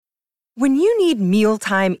When you need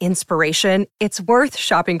mealtime inspiration, it's worth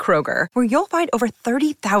shopping Kroger, where you'll find over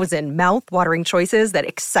 30,000 mouth-watering choices that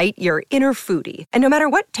excite your inner foodie. And no matter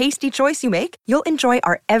what tasty choice you make, you'll enjoy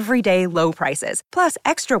our everyday low prices, plus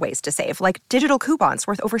extra ways to save, like digital coupons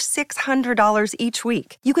worth over $600 each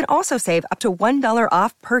week. You can also save up to $1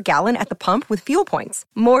 off per gallon at the pump with fuel points.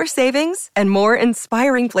 More savings and more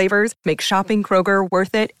inspiring flavors make shopping Kroger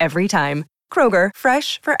worth it every time. Kroger,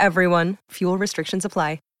 fresh for everyone. Fuel restrictions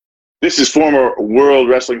apply. This is former World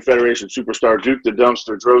Wrestling Federation superstar Duke the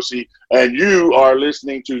Dumpster Droese, and you are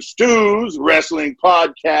listening to Stu's Wrestling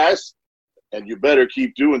Podcast, and you better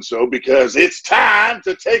keep doing so because it's time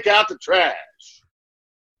to take out the trash.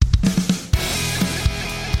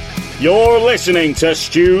 You're listening to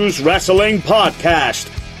Stu's Wrestling Podcast,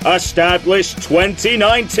 established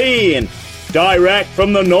 2019, direct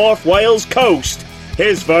from the North Wales coast.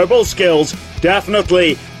 His verbal skills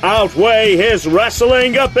definitely outweigh his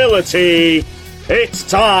wrestling ability. It's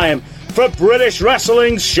time for British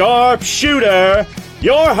Wrestling's sharpshooter,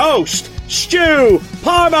 your host, Stu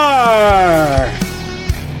Palmer.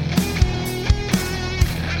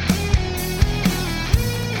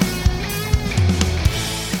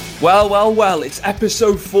 Well, it's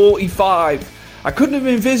episode 45. I couldn't have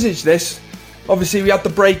envisaged this. Obviously, we had the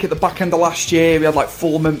break at the back end of last year. We had like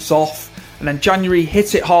 4 months off. And then January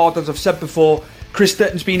hit it hard, as I've said before. Chris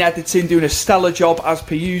Dutton's been editing, doing a stellar job as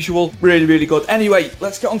per usual. Really, really good. Anyway,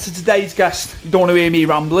 let's get on to today's guest. You don't want to hear me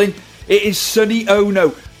rambling. It is Sonny Onoo,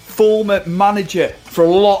 former manager for a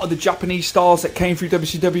lot of the Japanese stars that came through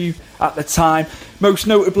WCW at the time. Most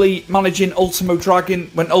notably managing Ultimo Dragon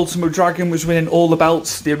when Ultimo Dragon was winning all the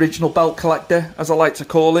belts, the original belt collector, as I like to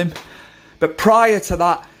call him. But prior to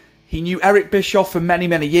that, he knew Eric Bischoff for many,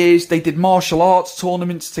 many years. They did martial arts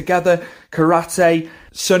tournaments together, karate.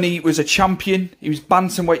 Sonny was a champion. He was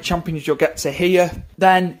bantamweight champion, as you'll get to hear.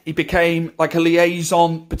 Then he became like a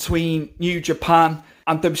liaison between New Japan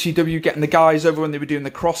and WCW, getting the guys over when they were doing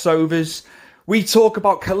the crossovers. We talk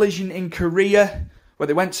about Collision in Korea, where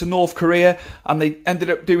they went to North Korea and they ended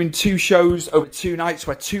up doing 2 shows over 2 nights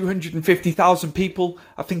where 250,000 people,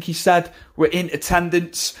 I think he said, were in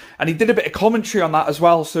attendance. And he did a bit of commentary on that as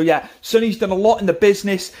well. So yeah, Sonny's done a lot in the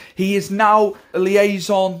business. He is now a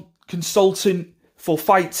liaison consultant for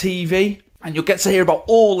Fight TV. And you'll get to hear about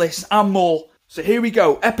all this and more. So here we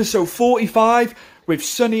go, episode 45 with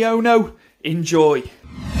Sonny Onoo. Enjoy.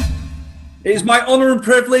 It is my honour and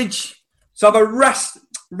privilege to have a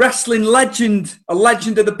wrestling legend, a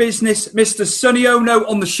legend of the business, Mr. Sonny Onoo,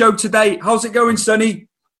 on the show today. How's it going, Sonny?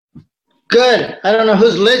 Good. I don't know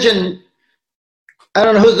whose the legend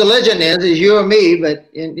is. It's you or me, but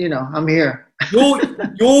you know, I'm here. You're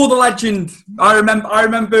the legend. I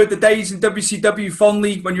remember the days in WCW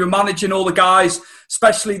fondly when you were managing all the guys,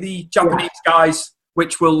 especially the Japanese guys,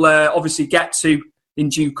 which we'll obviously get to in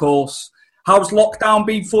due course. How's lockdown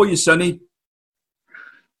been for you, Sonny?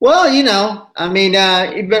 Well, you know, I mean,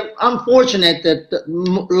 I'm fortunate that a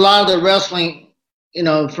lot of the wrestling, you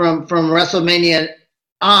know, from WrestleMania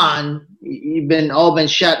on, you've all been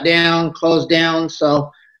shut down, closed down.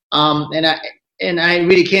 So, and I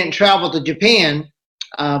really can't travel to Japan.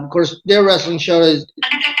 Of course, their wrestling show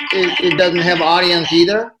it doesn't have audience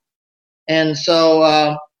either, and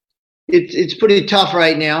so it's pretty tough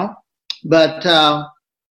right now. But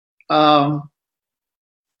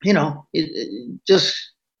you know, it just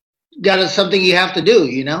something you have to do,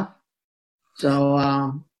 you know.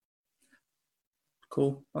 So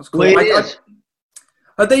cool. That's cool.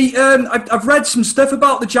 Are they? I've read some stuff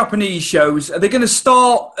about the Japanese shows. Are they going to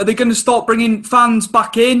start? Are they going to start bringing fans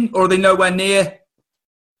back in, or are they nowhere near?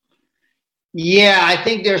 Yeah, I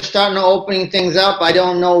think they're starting to opening things up. I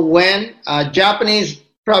don't know when. Japanese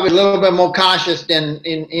probably a little bit more cautious than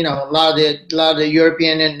a lot of the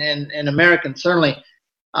European and American certainly.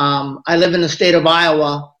 I live in the state of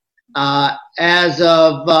Iowa. As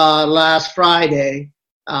of last Friday,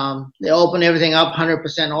 they opened everything up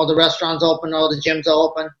 100%. All the restaurants open, all the gyms are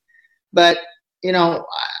open. But, you know,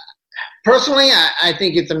 personally, I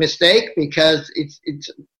think it's a mistake because it's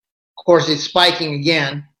of course it's spiking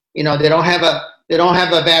again. You know, they don't have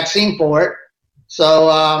a vaccine for it. So,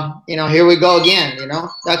 you know, here we go again, you know,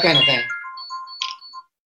 that kind of thing.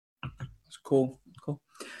 That's cool.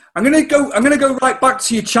 I'm gonna go right back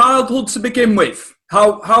to your childhood to begin with.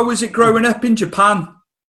 How was it growing up in Japan?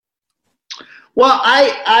 Well,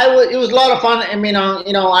 it was a lot of fun. I mean,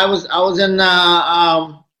 you know, I was in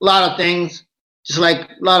a lot of things, just like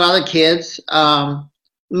a lot of other kids.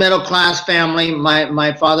 Middle class family.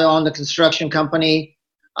 My father owned a construction company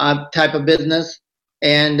type of business,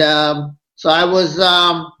 and so I was,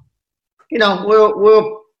 you know,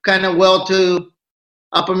 we're kind of well to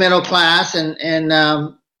upper middle class, and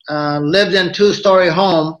lived in 2-story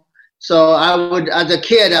home. So I would, as a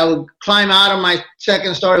kid, I would climb out of my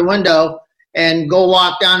 2nd-story window and go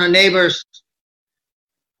walk down a neighbor's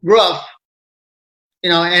roof.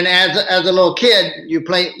 And as a little kid, you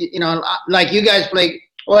play, like you guys play,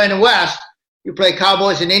 or in the West, you play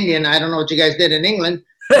cowboys and Indian. I don't know what you guys did in England,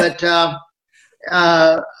 but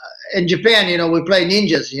in Japan, we play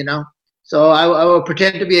ninjas, So I would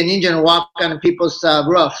pretend to be a ninja and walk on people's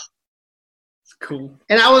roofs. Cool.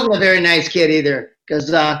 And I wasn't a very nice kid either, because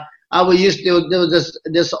there was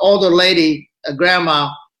this older lady, a grandma,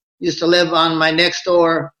 used to live on my next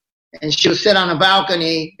door, and she would sit on a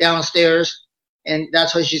balcony downstairs, and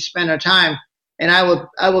that's where she spent her time. And I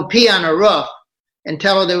would pee on her roof and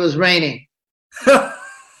tell her that it was raining.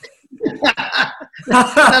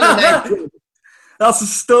 That's a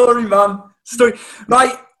story, man.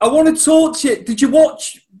 Right, I want to talk to you. Did you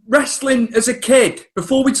watch wrestling as a kid?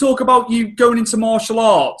 Before we talk about you going into martial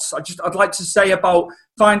arts, I'd like to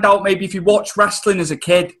find out maybe if you watched wrestling as a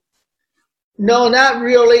kid. No, not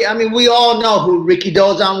really. I mean, we all know who Ricky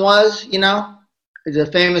Dozan was, He's a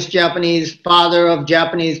famous Japanese father of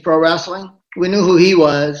Japanese pro wrestling. We knew who he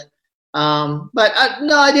was. But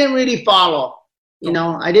I didn't really follow.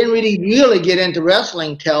 I didn't really get into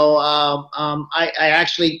wrestling till I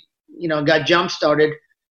actually, got jump-started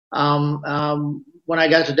when I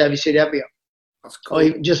got to WCW. That's cool.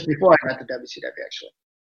 Or just before I got to WCW, actually.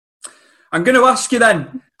 I'm going to ask you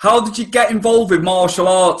then, how did you get involved with martial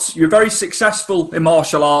arts? You're very successful in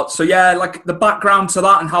martial arts. So, yeah, like the background to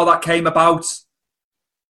that and how that came about.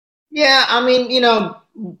 Yeah, I mean,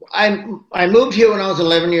 I moved here when I was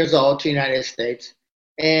 11 years old to the United States.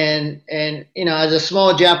 And as a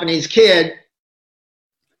small Japanese kid,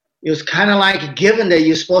 it was kind of like a given that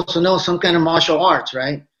you're supposed to know some kind of martial arts,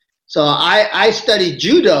 right? So I studied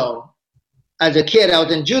judo as a kid. I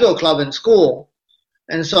was in judo club in school.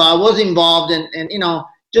 And so I was involved in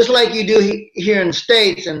just like you do here in the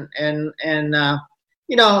States. And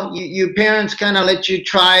your parents kind of let you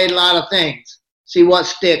try a lot of things, see what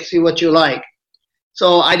sticks, see what you like.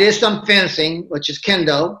 So I did some fencing, which is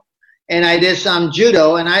kendo. And I did some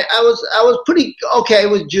judo, and I was pretty okay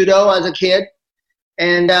with judo as a kid,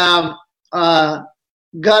 and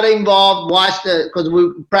got involved, because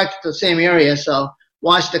we practiced the same area, so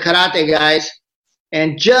watched the karate guys,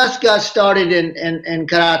 and just got started in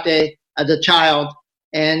karate as a child.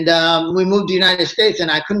 And we moved to the United States,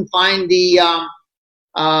 and I couldn't find a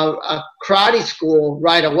karate school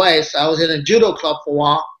right away, so I was in a judo club for a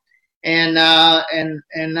while, and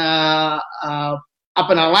up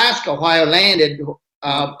in Alaska, where I landed,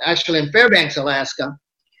 actually in Fairbanks, Alaska,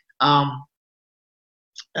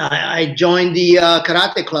 I joined the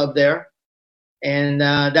karate club there, and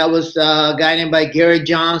that was a guy named by Gary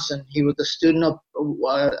Johnson. He was a student of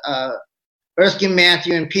Erskine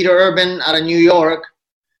Matthew and Peter Urban out of New York,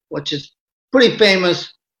 which is pretty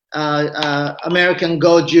famous American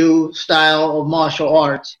Goju style of martial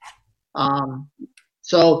arts.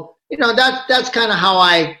 So that's kind of how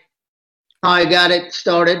I got it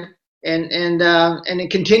started, and it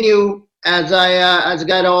continued as I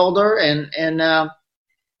got older, and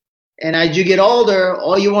as you get older,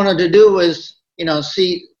 all you wanted to do was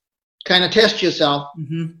kind of test yourself,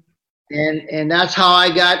 and that's how I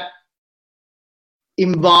got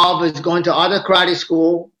involved, is going to other karate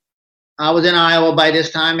school. I was in Iowa by this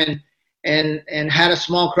time, and had a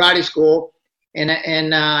small karate school,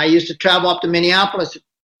 and I used to travel up to Minneapolis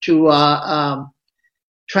to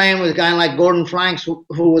trained with a guy like Gordon Franks, who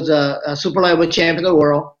was a super lightweight champion of the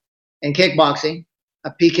world in kickboxing,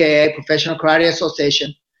 a PKA, Professional Karate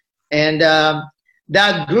Association. And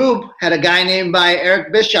that group had a guy named by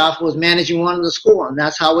Eric Bischoff, who was managing one of the school, and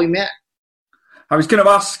that's how we met. I was going to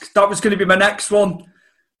ask, that was going to be my next one.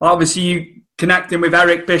 Obviously, you connecting with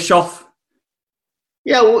Eric Bischoff.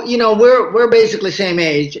 Yeah, well, we're basically same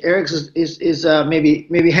age. Eric is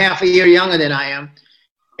maybe half a year younger than I am.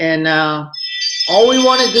 And all we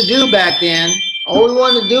wanted to do back then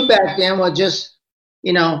was just,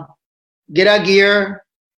 get our gear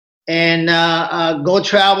and go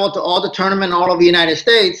travel to all the tournament all over the United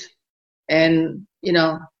States, and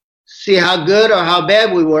see how good or how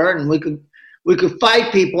bad we were, and we could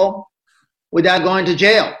fight people without going to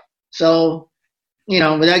jail. So,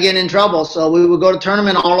 without getting in trouble. So we would go to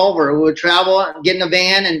tournament all over. We would travel, get in a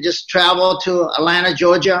van, and just travel to Atlanta,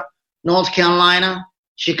 Georgia, North Carolina,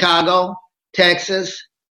 Chicago, Texas,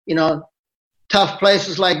 tough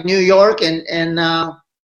places like New York, and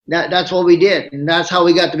that's what we did, and that's how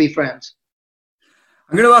we got to be friends.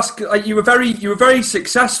 I'm going to ask, you were very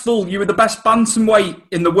successful. You were the best bantamweight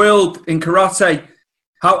in the world in karate.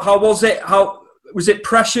 How was it? Was it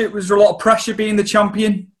pressure? Was there a lot of pressure being the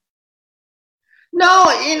champion? No,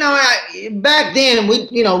 back then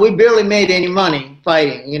we barely made any money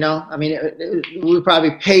fighting. I mean, we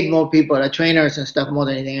probably paid more people, the trainers and stuff, more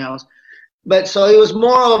than anything else. But so it was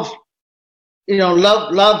more of,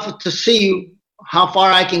 love to see how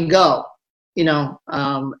far I can go, and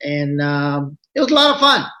it was a lot of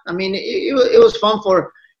fun. I mean, it was fun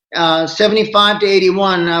for 75 to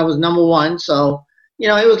 81. I was number one, so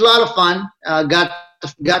it was a lot of fun.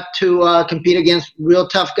 Got to compete against real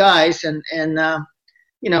tough guys, and at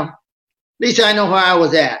least I know where I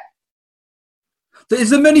was at. Is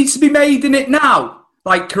there money to be made in it now,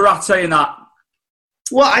 like karate and that?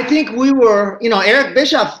 Well, I think we were, Eric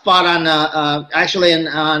Bischoff fought on actually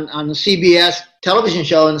on the CBS television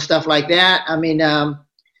show and stuff like that. I mean,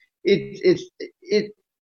 it's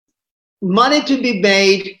money to be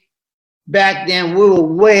made back then. We were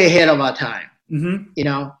way ahead of our time,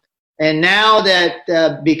 And now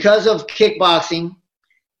that because of kickboxing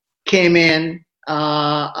came in,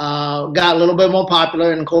 got a little bit more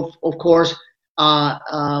popular, and of course,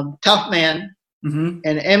 Tough Man and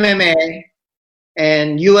MMA.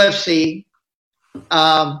 And UFC,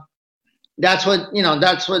 that's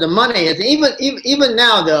where the money is. Even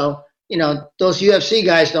now, though, those UFC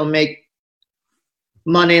guys don't make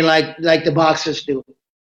money like the boxers do.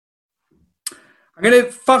 I'm going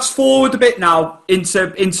to fast forward a bit now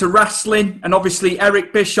into wrestling, and obviously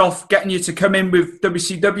Eric Bischoff getting you to come in with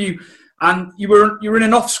WCW, and you were in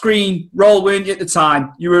an off-screen role, weren't you, at the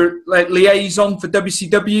time? You were like liaison for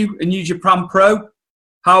WCW and New Japan Pro.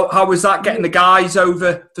 How was that, getting the guys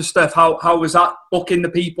over for stuff? How was that, booking the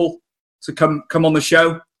people to come on the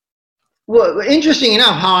show? Well, interesting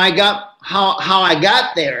enough, how I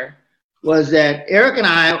got there was that Eric and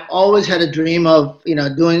I always had a dream of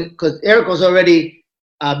doing, because Eric was already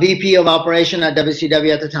VP of operation at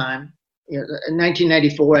WCW at the time, in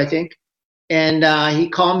 1994, I think. And he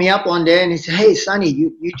called me up one day and he said, "Hey, Sonny,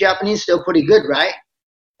 you Japanese still pretty good, right?"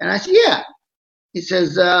 And I said, "Yeah." He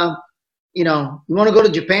says, "You want to go to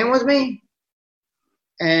Japan with me?"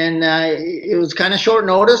 And it was kind of short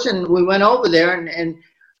notice, and we went over there. And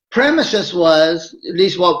premises was, at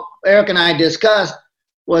least what Eric and I discussed,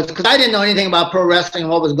 was because I didn't know anything about pro wrestling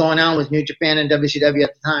and what was going on with New Japan and WCW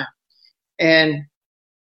at the time. And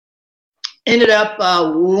ended up,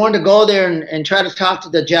 we wanted to go there and try to talk to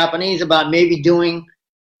the Japanese about maybe doing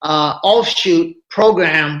offshoot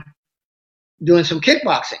program, doing some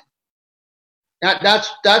kickboxing. That's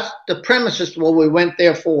the premises what we went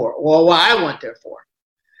there for, or what I went there for.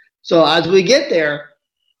 So as we get there,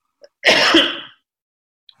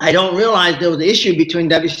 I don't realize there was an issue between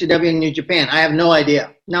WCW and New Japan. I have no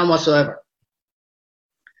idea, none whatsoever.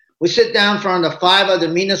 We sit down in front of the 5 of the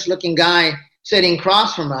meanest looking guy sitting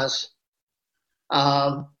across from us.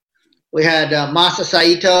 We had Masa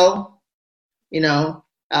Saito, we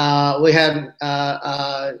had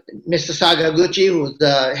Mr. Sakaguchi, who was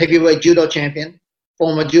the heavyweight judo champion,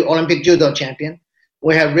 former Olympic judo champion.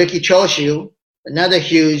 We had Ricky Choshu, another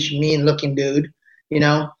huge, mean-looking dude,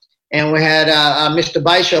 And we had Mr.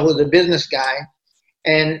 Baisha, who was a business guy.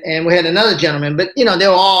 And we had another gentleman. But, they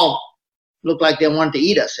were all looked like they wanted to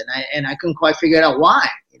eat us. And I couldn't quite figure out why,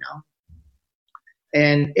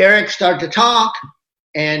 And Eric started to talk.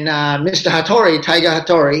 And Mr. Hattori, Tiger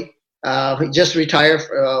Hattori, he just retired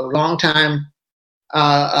for a long time.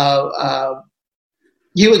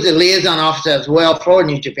 He was the liaison officer as well for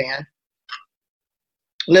New Japan.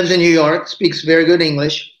 Lives in New York, speaks very good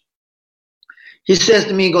English. He says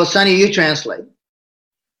to me, he goes, "Sonny, you translate."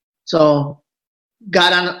 So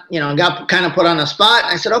got kind of put on the spot.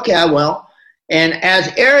 I said, "Okay, I will." And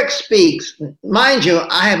as Eric speaks, mind you,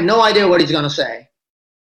 I have no idea what he's going to say.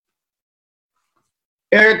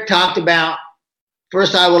 Eric talked about,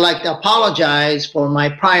 first, I would like to apologize for my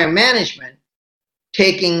prior management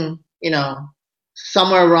taking,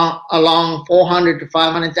 somewhere along $400,000 to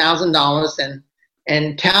 $500,000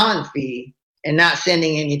 and talent fee, and not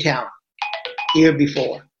sending any talent year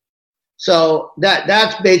before. So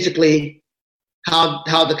that's basically how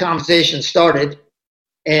the conversation started,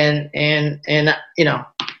 and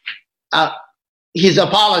he's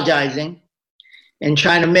apologizing and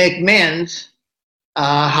trying to make amends.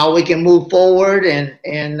 How we can move forward, and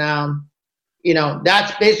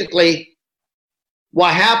that's basically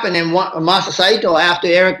what happened. And what Masa Saito, after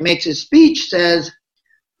Eric makes his speech, says,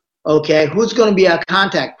 "Okay, who's going to be our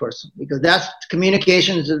contact person? Because that's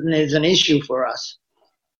communications is an issue for us."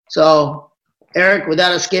 So Eric,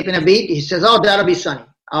 without escaping a beat, he says, "Oh, that'll be Sonny.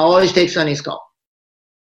 I'll always take Sonny's call."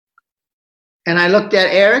 And I looked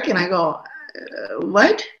at Eric and I go,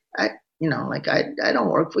 "What? I don't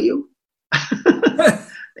work for you."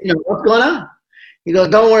 What's going on? He goes,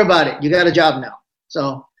 don't worry about it. You got a job now.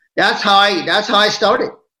 So that's how I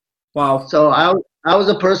started. Wow. So I was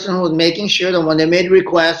a person who was making sure that when they made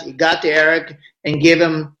requests, it got to Eric and give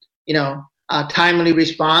him, a timely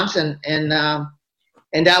response. And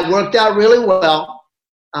that worked out really well.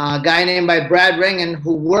 A guy named by Brad Ringen,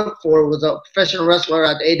 who was a professional wrestler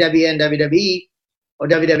at AWA and WWE, or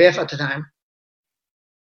WWF at the time.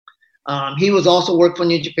 He was also worked for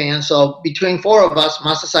New Japan. So between four of us,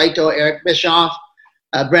 Masa Saito, Eric Bischoff,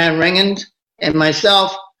 Brad Ringen, and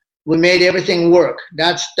myself, we made everything work.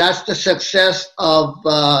 That's the success of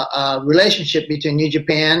relationship between New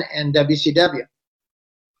Japan and WCW.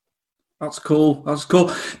 That's cool.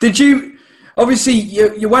 Did you, obviously,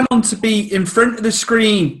 you went on to be in front of the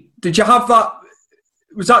screen. Did you have that,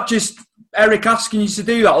 was that just Eric asking you to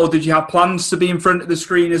do that, or did you have plans to be in front of the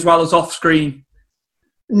screen as well as off screen?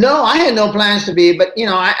 No, I had no plans to be, but,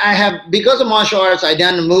 I have, because of martial arts, I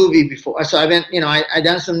done a movie before. So I've been, I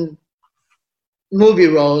done some movie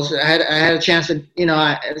roles. I had a chance to,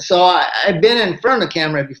 so I've been in front of the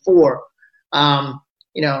camera before,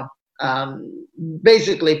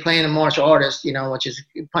 basically playing a martial artist, which is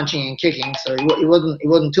punching and kicking. So it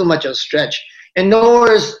wasn't too much of a stretch. And nor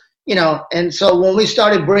is, and so when we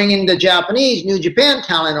started bringing the Japanese New Japan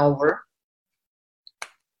talent over,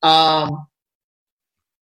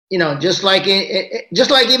 just like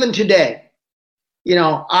even today,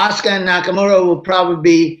 Asuka and Nakamura will probably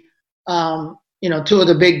be, two of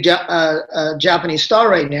the big Japanese star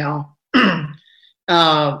right now.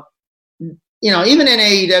 Even in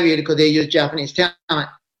AEW, because they use Japanese talent,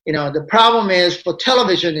 the problem is for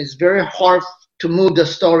television, it's very hard to move the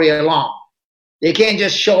story along. They can't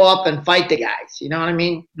just show up and fight the guys. You know what I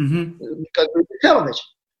mean? Mm-hmm. Because it's television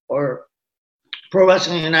or pro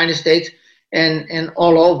wrestling in the United States and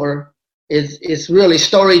all over is really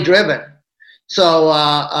story driven. So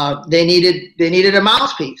they needed a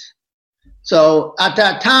mouthpiece. So at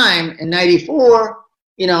that time in '94,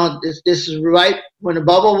 this is right when the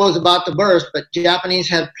bubble was about to burst, but Japanese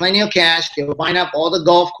had plenty of cash. They were buying up all the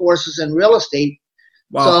golf courses and real estate.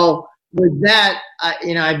 Wow. So with that,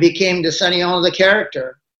 I became the Sonny Onoo, the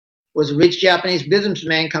character, was a rich Japanese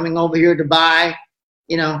businessman coming over here to buy,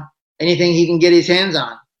 anything he can get his hands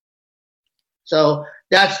on. So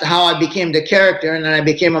that's how I became the character, and then I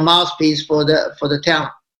became a mouthpiece for the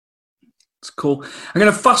talent. That's cool. I'm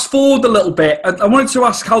going to fast forward a little bit. I wanted to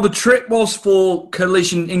ask how the trip was for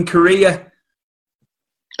Collision in Korea.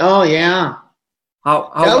 Oh yeah. How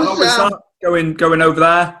was that going over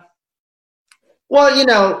there?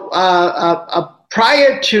 Well,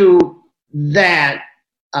 prior to that,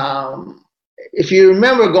 if you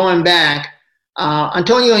remember going back,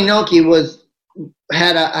 Antonio Inoki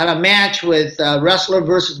had a match with wrestler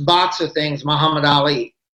versus boxer things, Muhammad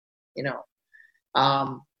Ali,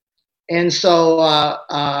 and so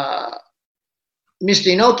Mr.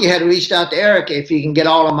 Inoki had reached out to Eric if he can get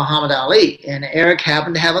all of Muhammad Ali, and Eric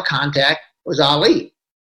happened to have a contact with Ali.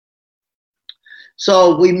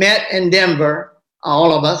 So we met in Denver,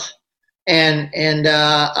 all of us, and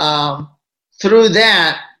through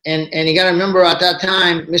that, and you got to remember at that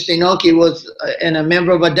time, Mr. Inoki was a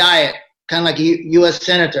member of a diet, kind of like a U.S.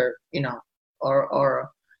 senator, or a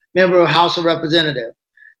member of House of Representatives.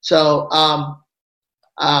 So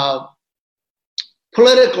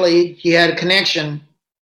politically, he had a connection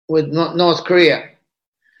with North Korea.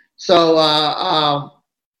 So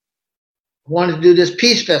wanted to do this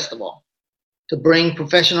peace festival to bring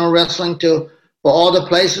professional wrestling for all the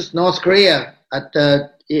places North Korea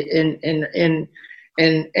and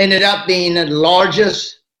ended up being the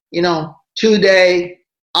largest 2-day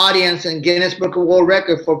audience in Guinness Book of World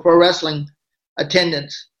Record for pro wrestling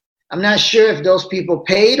attendance. I'm not sure if those people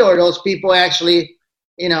paid or those people actually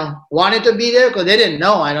wanted to be there, because they didn't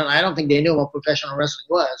know. I don't think they knew what professional wrestling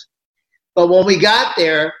was. But when we got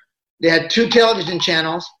there, they had 2 television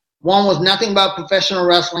channels. One was nothing but professional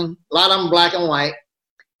wrestling, a lot of them black and white,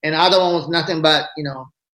 and the other one was nothing but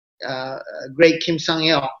great Kim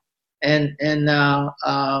Sung-il and a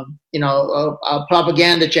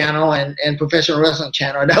propaganda channel and professional wrestling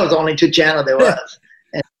channel. That was the only 2 channels there was.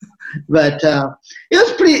 But it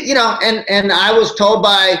was pretty, and I was told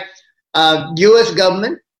by U.S.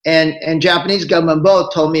 government and Japanese government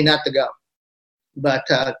both told me not to go. But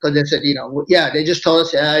because they said, they just told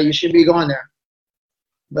us, you should be going there.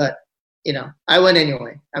 But, I went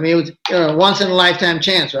anyway. I mean, it was once in a lifetime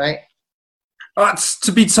chance, right? That's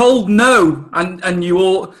to be told no, and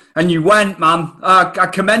you went, man. I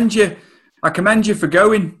commend you. I commend you for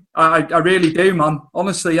going. I really do, man.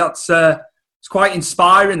 Honestly, that's it's quite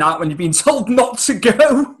inspiring that when you've been told not to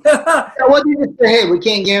go. What do you say? Hey, we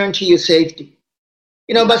can't guarantee your safety.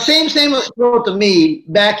 But same was true to me.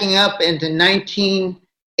 Backing up into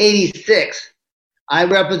 1986, I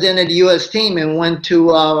represented the U.S. team and went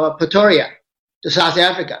to Pretoria, to South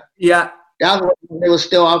Africa. Yeah. There was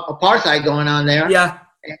still apartheid going on there. Yeah.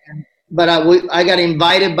 But I got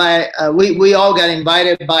invited by, we all got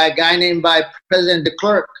invited by a guy named by President de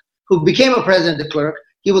Klerk, who became a President de Klerk.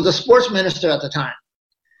 He was a sports minister at the time.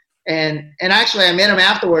 And actually, I met him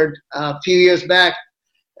afterward a few years back.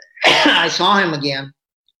 I saw him again.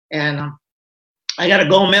 And I got a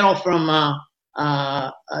gold medal from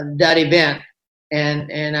that event.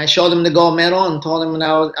 And I showed him the gold medal and told him when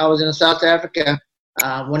I was in South Africa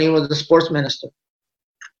when he was the sports minister.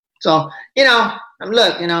 So,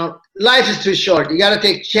 look, life is too short. You got to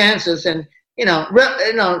take chances and,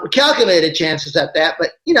 calculated chances at that.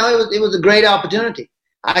 But, it was a great opportunity.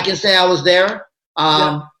 I can say I was there,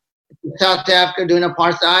 South Africa doing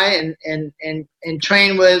apartheid and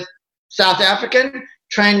trained with South African,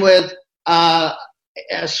 trained with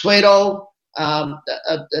Soweto,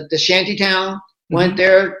 the shanty town, went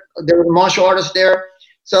there. There were martial artists there.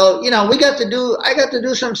 So, I got to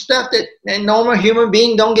do some stuff that a normal human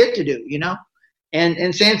being don't get to do,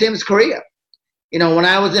 and same thing with Korea. When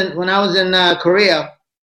I was in Korea,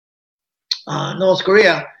 North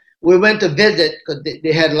Korea, we went to visit because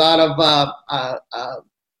they had a lot of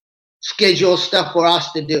scheduled stuff for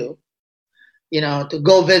us to do, to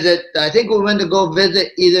go visit. I think we went to go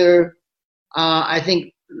visit either,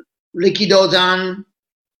 Ricky Dozan,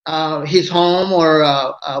 his home, or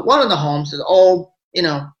one of the homes, is old,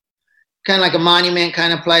 kind of like a monument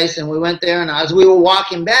kind of place. And we went there, and as we were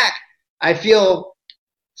walking back, I feel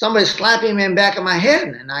somebody slapping me in the back of my head.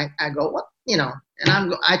 And I go, what, and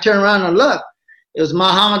I turn around and look. It was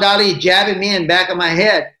Muhammad Ali jabbing me in the back of my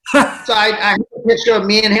head. So I had a picture of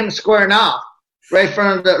me and him squaring off right in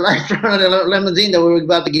front of the limousine that we were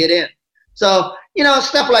about to get in. So,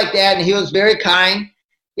 stuff like that. And he was very kind.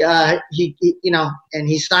 He and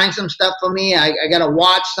he signed some stuff for me. I got a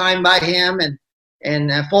watch signed by him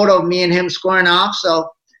and a photo of me and him squaring off.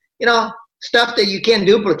 So, stuff that you can't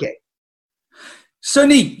duplicate.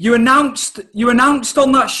 Sonny, you announced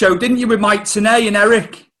on that show, didn't you, with Mike Tenay and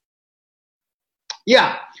Eric?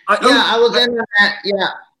 Yeah. I was in that.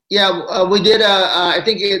 Yeah. We did I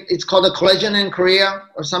think it's called a Collision in Korea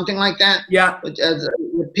or something like that. Yeah. Which is a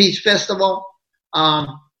peace festival.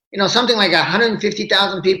 Something like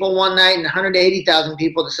 150,000 people one night and 180,000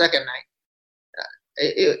 people the second night.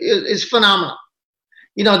 It's phenomenal.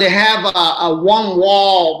 They have a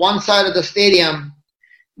one side of the stadium.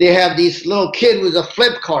 They have these little kid with a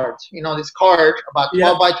flip cards, this card, about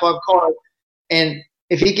 12 by 12 card. And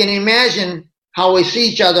if you can imagine how we see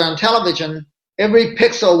each other on television, every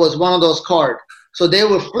pixel was one of those cards. So they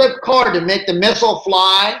would flip card to make the missile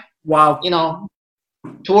fly. Wow.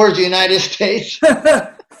 Towards the United States.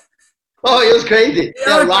 Oh, it was crazy.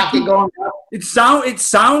 Yeah, rocket going up. It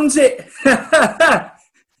sounds it. Yeah,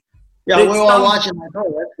 we were all watching that.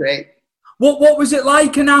 Oh, that's great. What was it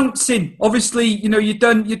like announcing? Obviously, you've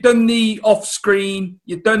done the off screen,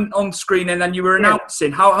 you've done on screen, and then you were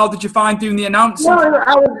announcing. How did you find doing the announcing? Well,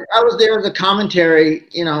 I was there as a commentary,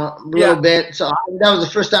 a little bit. So that was the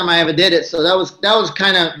first time I ever did it. So that was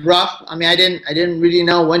kind of rough. I mean, I didn't really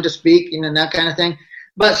know when to speak, and that kind of thing.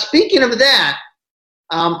 But speaking of that,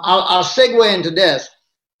 I'll segue into this.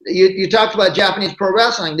 You talked about Japanese pro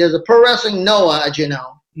wrestling. There's a Pro Wrestling Noah, as you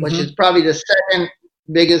know, which is probably the second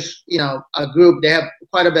biggest, group. They have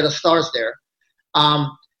quite a bit of stars there.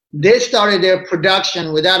 They started their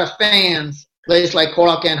production without a fans, place like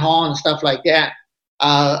Korakuen Hall and stuff like that.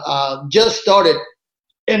 Just started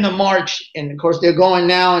in the March, and of course they're going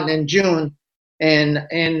now and in June. And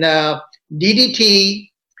DDT,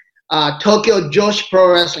 Tokyo Joshi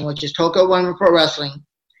Pro Wrestling, which is Tokyo Women Pro Wrestling.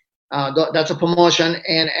 That's a promotion,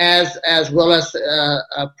 and as well as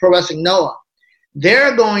Pro Wrestling Noah.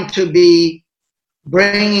 They're going to be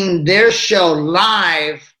bringing their show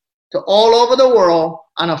live to all over the world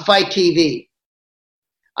on a Fight TV.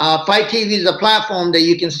 Fight TV is a platform that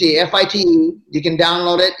you can see, FITE. You can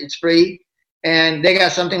download it. It's free. And they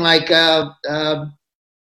got something like, 5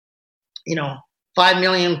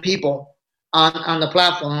 million people on the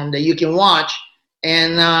platform that you can watch.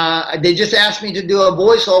 And they just asked me to do a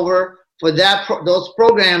voiceover for those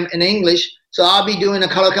program in English. So I'll be doing a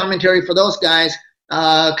color commentary for those guys.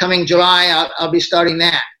 Coming July, I'll be starting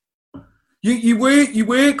that. You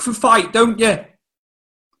work for Fight, don't you?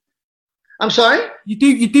 I'm sorry?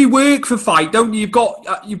 You do work for Fight, don't you?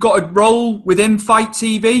 You've got a role within Fight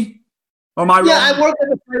TV. Or am I wrong? I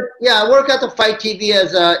work at the Fight TV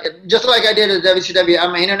as just like I did at WCW.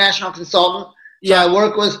 I'm an international consultant. So I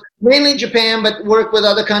work with mainly Japan, but work with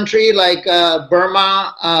other country like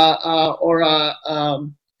Burma or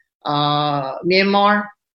Myanmar,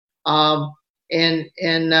 and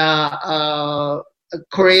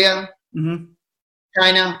Korea,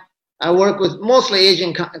 China. I work with mostly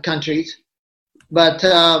Asian countries, but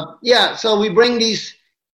so we bring these,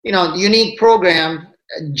 unique program.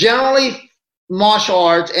 Generally, martial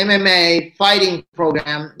arts, MMA, fighting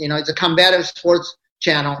program. It's a combative sports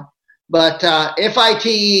channel. But FITE,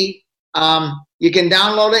 you can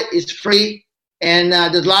download it. It's free, and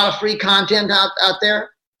there's a lot of free content out there.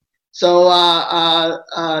 So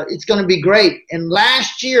it's going to be great. And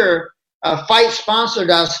last year, Fight sponsored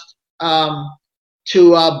us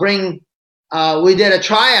to bring. We did a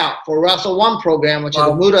tryout for Wrestle One program, which is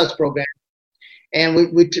a Muda's program, and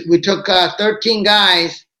we took 13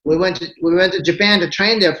 guys. We went to Japan to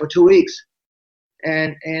train there for 2 weeks,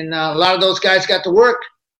 and a lot of those guys got to work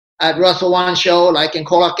at Russell One show, like in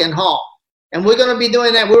Korakuen Hall. And we're going to be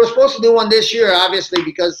doing that. We were supposed to do one this year, obviously,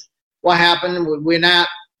 because what happened, we're not.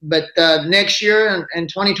 But next year, in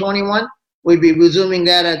 2021, we'll be resuming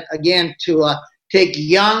that again to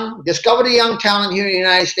discover the young talent here in the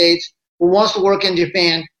United States who wants to work in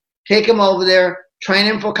Japan, take them over there, train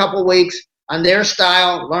them for a couple of weeks on their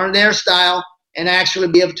style, learn their style, and actually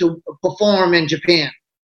be able to perform in Japan.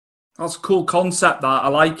 That's a cool concept, that. I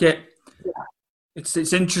like it. Yeah. It's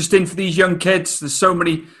interesting for these young kids. There's so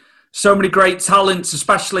many great talents,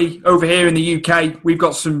 especially over here in the UK. We've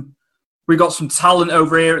got some talent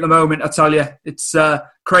over here at the moment. I tell you, it's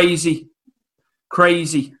crazy.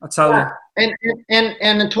 I tell you. And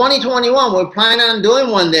in 2021, we're planning on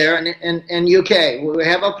doing one there in UK. We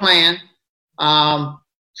have a plan.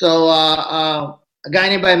 So a guy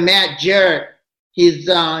named by Matt Jarrett. He's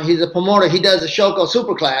a promoter. He does a show called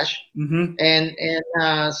Super Clash, and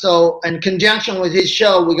so in conjunction with his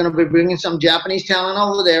show, we're going to be bringing some Japanese talent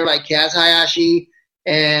over there, like Kaz Hayashi,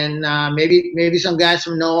 and maybe some guys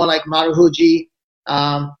from Noah, like Marufuji,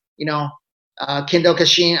 Kendo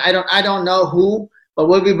Kashin. I don't know who, but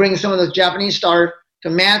we'll be bringing some of those Japanese stars to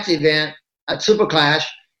Matt's event at Super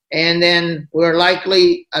Clash, and then we're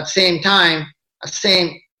likely at the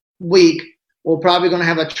same week. We're probably going to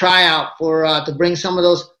have a tryout for to bring some of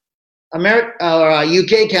those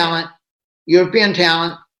UK talent, European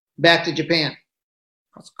talent back to Japan.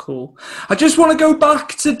 That's cool. I just want to go back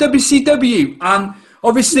to WCW, and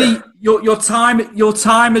obviously your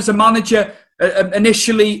time as a manager,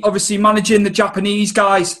 initially obviously managing the Japanese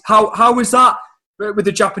guys. How was that with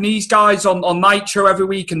the Japanese guys on Nitro every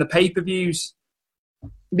week and the pay-per-views?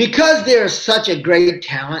 Because they're such a great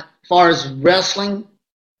talent as far as wrestling,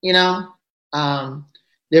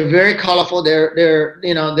 they're very colorful. Their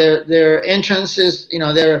entrances,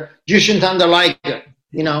 they're Jushin Thunder Liger,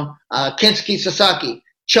 Kensuke Sasaki,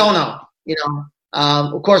 Chono,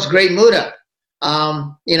 of course, Great Muta,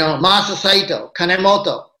 Masa Saito,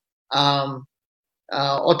 Kanemoto,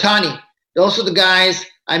 Otani. Those are the guys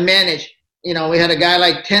I managed. We had a guy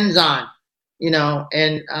like Tenzan,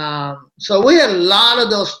 and so we had a lot of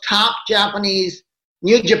those top Japanese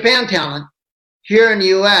New Japan talent here in the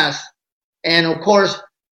U.S. And of course,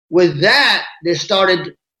 with that, they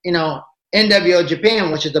started, NWO Japan,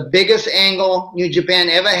 which is the biggest angle New Japan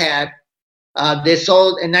ever had. They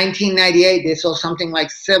sold in 1998. They sold something like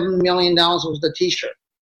 $7 million worth of T-shirt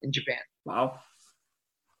in Japan. Wow.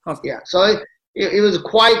 Yeah. So it was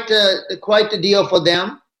quite the deal for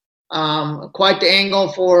them. Quite the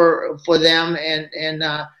angle for them, and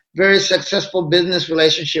very successful business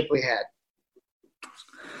relationship we had.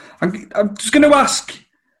 I'm just going to ask.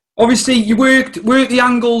 Obviously, you worked the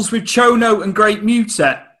angles with Chono and Great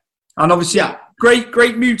Muta, and obviously,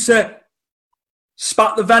 Great Muta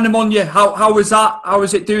spat the venom on you. How was that? How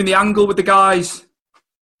was it doing the angle with the guys?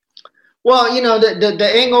 Well,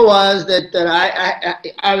 the angle was that I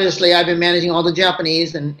obviously I've been managing all the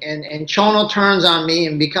Japanese, and Chono turns on me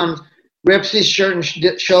and rips his shirt and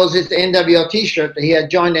shows his NWO T-shirt that he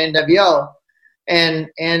had joined the NWO, and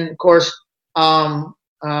of course,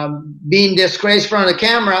 being disgraced in front of the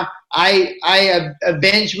camera, I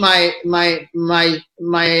avenged my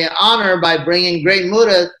honor by bringing Great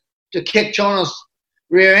Muta to kick Chono's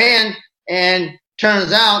rear end, and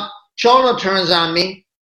turns out Chono turns on me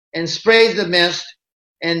and sprays the mist,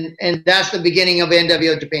 and that's the beginning of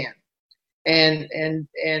NWO Japan.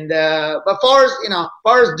 But far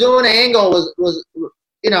as doing an angle was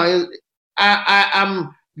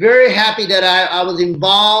I'm very happy that I was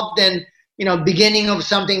involved in beginning of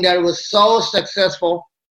something that was so successful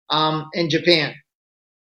in Japan.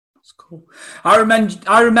 That's cool. I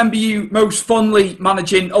remember you most fondly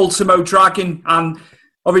managing Ultimo Dragon, and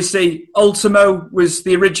obviously Ultimo was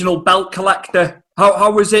the original belt collector.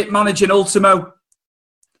 How was it managing Ultimo?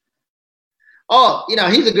 Oh,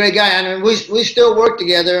 he's a great guy. I mean, we still work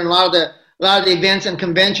together in a lot of the events and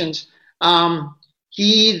conventions.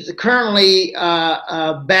 He's currently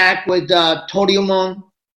back with Toriumon,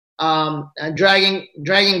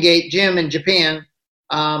 Dragon Gate Gym in Japan,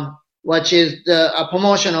 which is a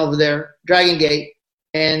promotion over there, Dragon Gate.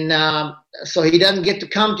 And so he doesn't get to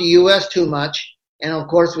come to U.S. too much. And, of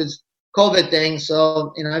course, with COVID thing,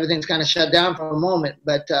 so, everything's kind of shut down for a moment.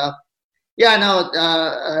 But,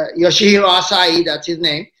 Yoshihiro Asai, that's his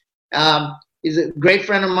name. He's a great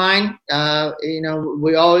friend of mine.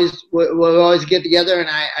 We always get together, and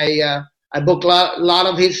I book a lot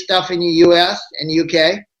of his stuff in the U.S. and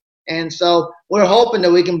U.K. And so we're hoping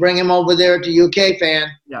that we can bring him over there to UK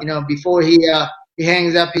fan, before he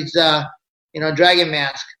hangs up his dragon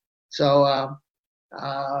mask. So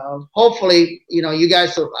hopefully, you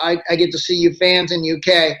guys. I get to see you fans in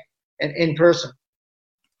UK in person.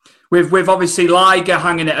 With obviously Liger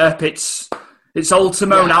hanging it up, it's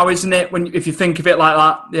Ultimo now, isn't it? If you think of it like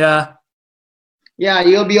that, yeah. Yeah,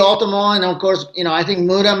 you'll be Ultimo, and of course, I think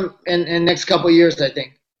Muda in next couple of years. I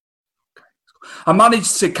think. I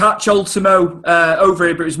managed to catch Ultimo over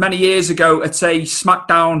here, but it was many years ago at a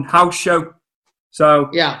SmackDown house show. So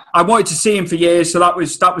yeah, I wanted to see him for years, so that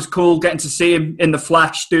was cool getting to see him in the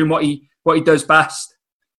flesh doing what he does best.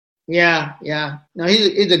 Yeah. No,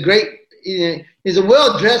 he's a great. He's a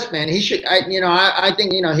well dressed man. He should. I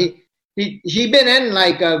think he been in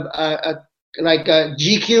like a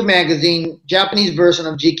GQ magazine, Japanese version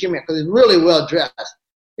of GQ magazine, because he's really well dressed.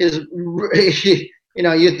 You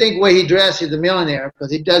think the way he dressed, he's a millionaire,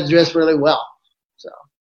 because he does dress really well. So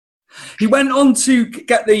he went on to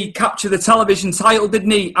capture the television title,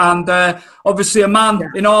 didn't he? And obviously a man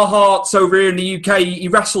in our hearts over here in the UK. He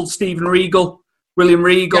wrestled William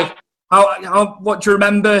Regal. Yeah. What do you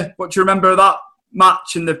remember? What do you remember of that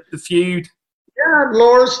match and the feud? Yeah,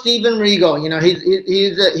 Lord Steven Regal.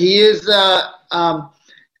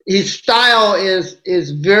 His style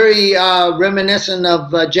is very reminiscent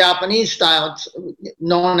of Japanese style,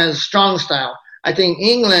 known as strong style. I think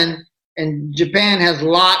England and Japan has a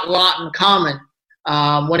lot in common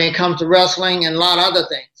when it comes to wrestling and a lot of other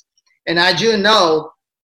things. And as you know,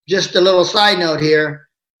 just a little side note here,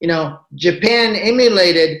 Japan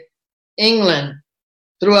emulated England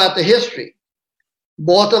throughout the history.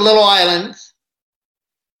 Both the little islands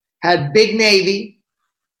had big navy.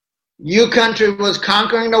 Your country was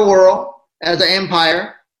conquering the world as an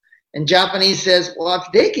empire, and Japanese says, well,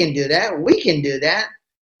 if they can do that, we can do that.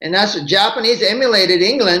 And that's what Japanese emulated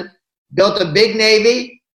England, built a big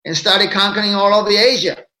navy, and started conquering all over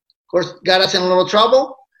Asia. Of course, got us in a little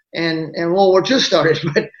trouble, and World War II started.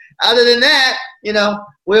 But other than that,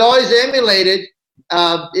 we always emulated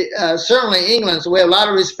certainly England. So we have a lot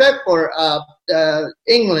of respect for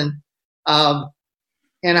England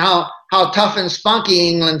and how tough and spunky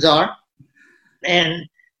England's are. And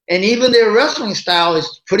even their wrestling style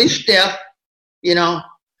is pretty stiff, lot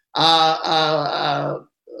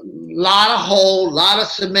of hold, lot of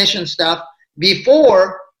submission stuff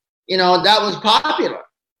before, that was popular,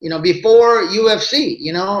 before UFC,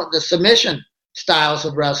 the submission styles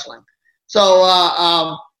of wrestling. So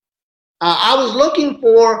I was looking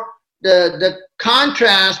for the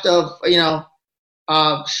contrast of,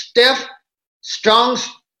 stiff, strong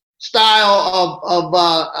style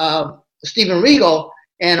of Steven Regal,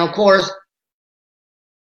 and of course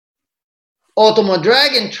Ultimo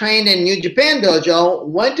Dragon trained in New Japan Dojo,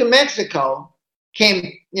 went to Mexico,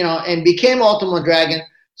 came and became Ultimo Dragon.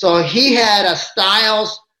 So he had a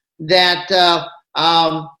styles that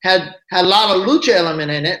had a lot of lucha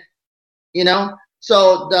element in it,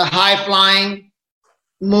 so the high flying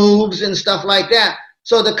moves and stuff like that.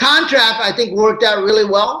 So the contrast, I think, worked out really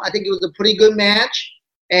well. I think it was a pretty good match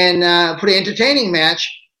and pretty entertaining match.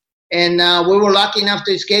 And we were lucky enough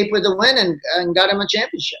to escape with a win and got him a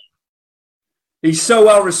championship. He's so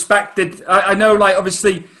well respected. I know, like,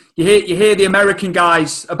 obviously, you hear the American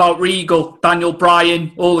guys about Regal, Daniel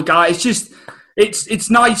Bryan, all the guys. It's just, it's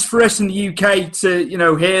nice for us in the UK to,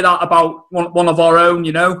 hear that about one of our own,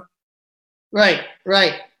 Right.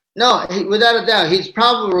 No, without a doubt, he's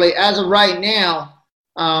probably, as of right now,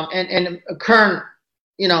 and current,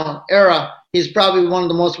 era, he's probably one of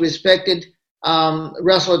the most respected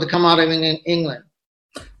wrestler to come out of England.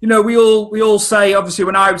 We all say, obviously,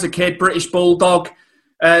 when I was a kid, British Bulldog,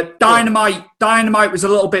 Dynamite was a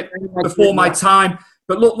little bit before my time,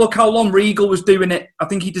 but look how long Regal was doing it. I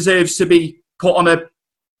think he deserves to be put on a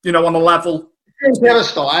level.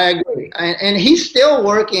 Pedestal, I agree, and he's still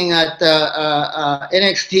working at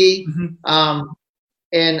NXT. Mm-hmm.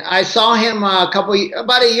 And I saw him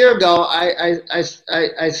about a year ago.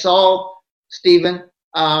 I saw Steven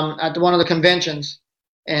at one of the conventions,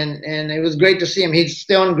 and it was great to see him. He's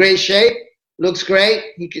still in great shape, looks great.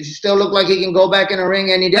 He still looks like he can go back in the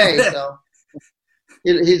ring any day. So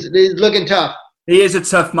he's looking tough. He is a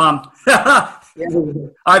tough man.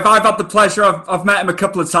 I've had the pleasure. I've met him a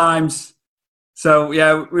couple of times. So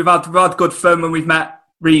yeah, we've had good fun when we've met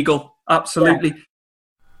Regal. Absolutely. Yeah.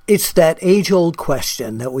 It's that age-old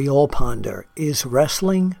question that we all ponder. Is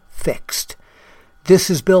wrestling fixed? This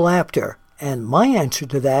is Bill Apter, and my answer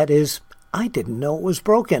to that is I didn't know it was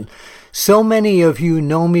broken. So many of you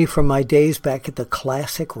know me from my days back at the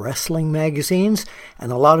classic wrestling magazines,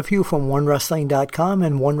 and a lot of you from OneWrestling.com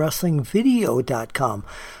and OneWrestlingVideo.com.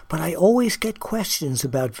 But I always get questions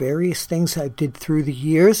about various things I did through the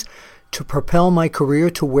years to propel my career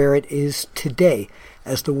to where it is today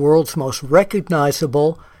as the world's most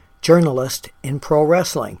recognizable journalist in pro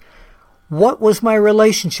wrestling. What was my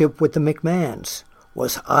relationship with the McMahons?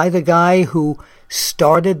 Was I the guy who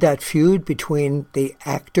started that feud between the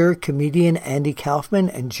actor, comedian Andy Kaufman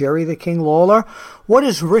and Jerry the King Lawler? What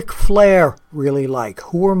is Ric Flair really like?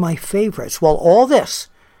 Who are my favorites? Well, all this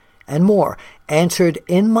and more answered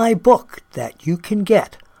in my book that you can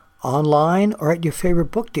get online or at your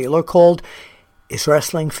favorite book dealer called Is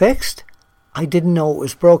Wrestling Fixed? I Didn't Know It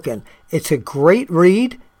Was Broken. It's a great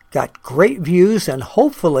read, got great views, and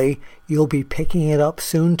hopefully you'll be picking it up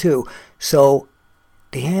soon too. So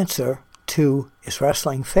the answer to Is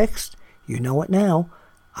Wrestling Fixed? You know it now.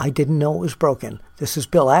 I Didn't Know It Was Broken. This is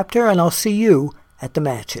Bill Apter, and I'll see you at the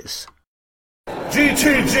matches.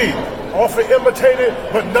 GTG, often imitated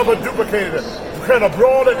but never duplicated. Kind of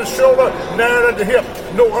broad at the shoulder, narrow at the hip.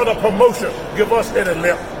 No other promotion give us any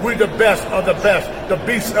lip. We the best of the best, the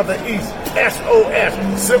beasts of the East.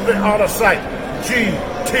 SOS, simply out of sight.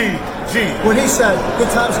 GTG. When he said, good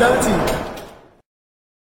times guaranteed.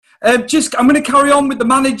 I'm going to carry on with the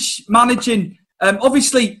managing.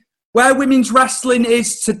 Obviously, where women's wrestling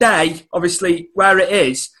is today, obviously where it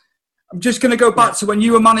is, I'm just going to go back to when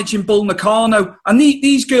you were managing Bull Nakano. And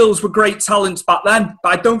these girls were great talents back then,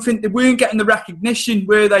 but I don't think they weren't getting the recognition,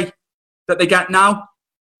 were they, that they get now?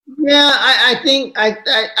 Yeah, I think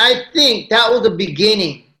that was the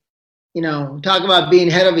beginning. You know, talk about being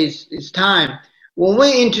ahead of his time. When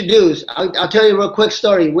we introduced, I'll tell you a real quick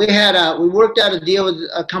story. We worked out a deal with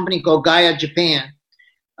a company called Gaia Japan.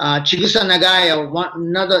 Chigusa Nagaya,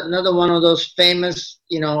 another one of those famous,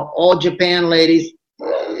 all Japan ladies,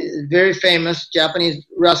 very famous Japanese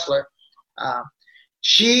wrestler.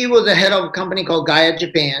 She was the head of a company called Gaia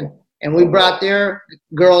Japan, and we brought their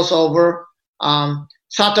girls over.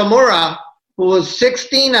 Satomura, who was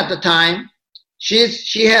 16 at the time,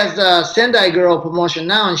 she has a Sendai Girl promotion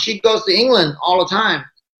now, and she goes to England all the time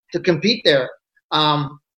to compete there. And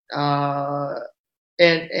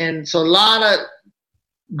so a lot of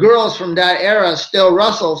girls from that era still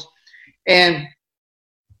wrestles. And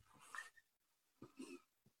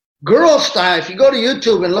girl style, if you go to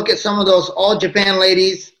YouTube and look at some of those All Japan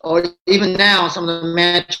ladies, or even now some of the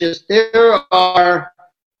matches, they're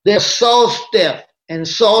so stiff and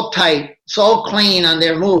so tight, so clean on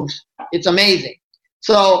their moves. It's amazing.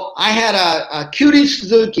 So I had a Cutie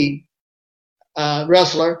Suzuki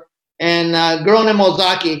wrestler and a girl named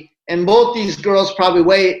Ozaki, and both these girls probably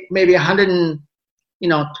weigh maybe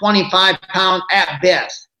 125 pounds at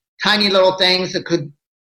best. Tiny little things that could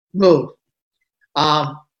move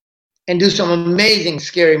and do some amazing,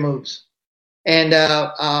 scary moves. And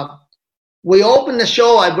we opened the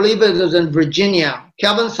show, I believe it was in Virginia.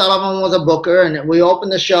 Kevin Sullivan was a booker, and we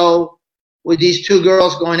opened the show with these two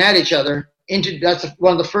girls going at each other. That's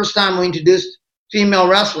one of the first time we introduced female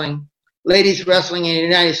wrestling, ladies wrestling in the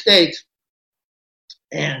United States.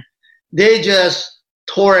 And they just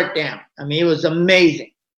tore it down. I mean, it was amazing.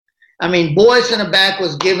 I mean, Boyce in the back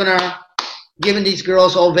was giving these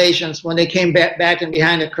girls ovations when they came back and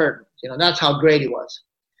behind the curtain. That's how great he was.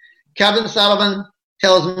 Kevin Sullivan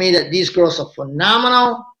tells me that these girls are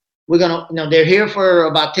phenomenal. We're going to, they're here for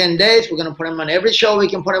about 10 days. We're going to put them on every show we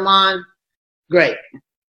can put them on. Great.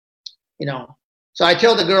 So I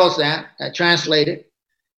tell the girls that, I translate it.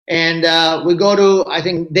 And we go to, I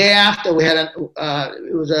think day after we had it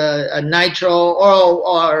was a Nitro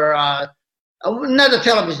or another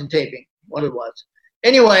television taping, what it was.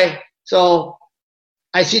 Anyway, so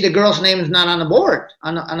I see the girl's name is not on the board,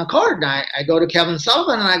 on a card. And I go to Kevin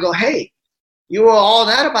Sullivan and I go, hey, you were all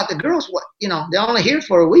that about the girls. What, they're only here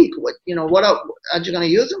for a week. What, what are you going to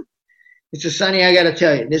use them? He says, Sonny, I got to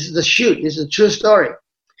tell you, this is a shoot. This is a true story.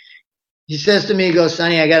 He says to me, he goes,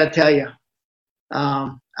 Sonny, I got to tell you,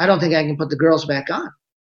 I don't think I can put the girls back on.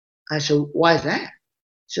 I said, why is that?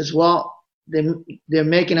 says, well, they're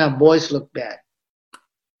making our boys look bad.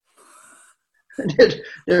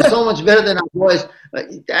 They're so much better than our boys.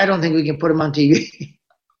 I don't think we can put them on TV.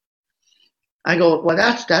 I go, well,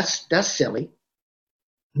 that's silly.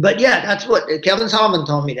 But yeah, that's what Kevin Sullivan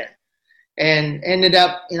told me that. And ended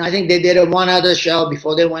up, I think they did one other show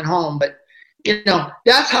before they went home. But,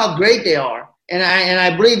 that's how great they are. And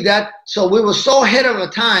I believe that. So we were so ahead of our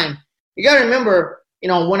time. You got to remember,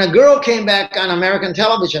 when a girl came back on American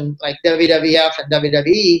television, like WWF and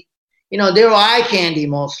WWE, they were eye candy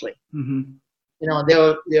mostly. Mm-hmm.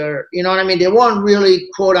 They're you know what I mean? They weren't really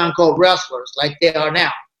quote unquote wrestlers like they are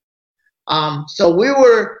now. So we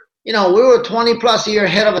were 20 plus years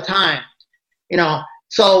ahead of a time,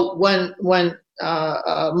 So when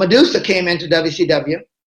Medusa came into WCW,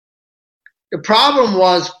 the problem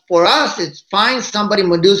was for us, it's find somebody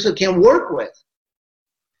Medusa can work with.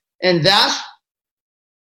 And that's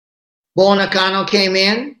Bo Nakano came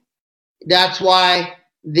in. That's why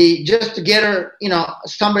just to get her,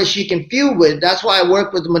 somebody she can feud with. That's why I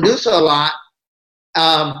worked with Medusa a lot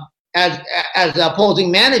as the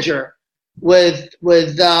opposing manager with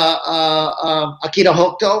Akira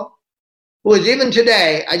Hokuto, who is even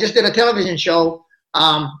today. I just did a television show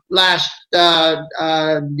last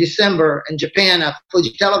December in Japan at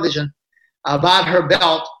Fuji Television about her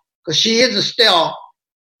belt, because she is still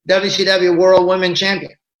WCW World Women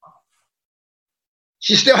Champion.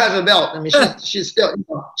 She still has a belt. I mean, she's still,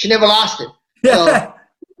 she never lost it.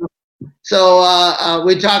 So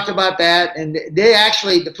we talked about that, and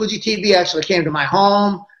the Fuji TV actually came to my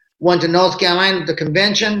home, went to North Carolina at the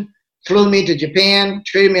convention, flew me to Japan,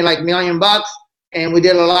 treated me like $1 million, and we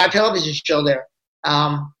did a live television show there.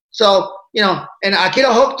 And Akira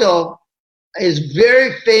Hokuto is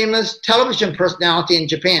very famous television personality in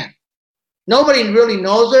Japan. Nobody really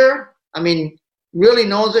knows her. Really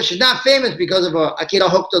knows her. She's not famous because of Akira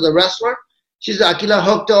Hokuto, the wrestler. She's Akira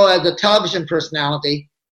Hokuto as a television personality,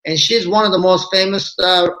 and she's one of the most famous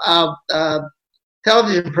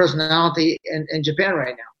television personality in Japan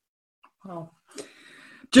right now. Wow.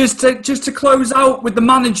 Just to close out with the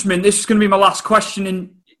management, this is going to be my last question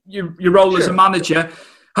in your role as a manager.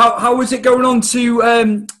 How was it going on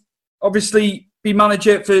to obviously be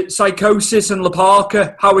manager for Psychosis and La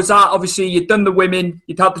Parka? How was that? Obviously, you'd done the women,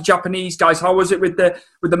 you'd had the Japanese guys. How was it with the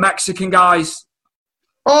Mexican guys?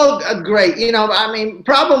 Oh, great.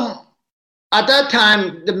 Problem at that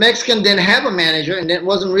time, the Mexican didn't have a manager and it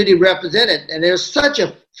wasn't really represented. And there's such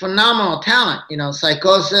a phenomenal talent,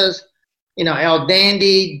 Psychosis, El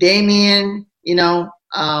Dandy, Damien, La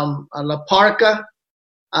Parka,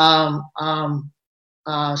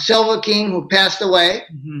 Silver King, who passed away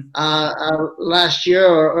last year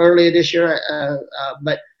or earlier this year.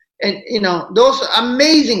 Those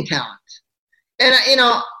amazing talents. And,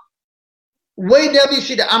 way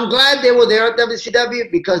WCW, I'm glad they were there at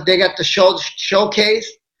WCW because they got to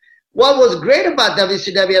showcase. What was great about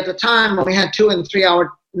WCW at the time when we had 2 and 3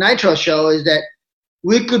 hour Nitro show is that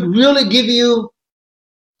we could really give you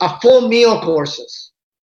a full meal courses.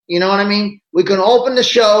 You know what I mean? We can open the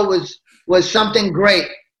show with something great,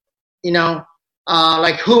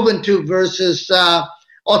 like Juventud versus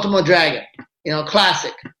Ultimo Dragon,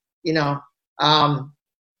 classic,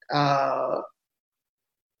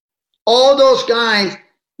 all those guys,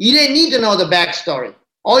 you didn't need to know the backstory.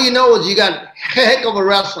 All you know is you got a heck of a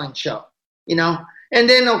wrestling show, And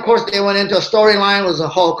then, of course, they went into a storyline with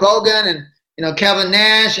Hulk Hogan and, Kevin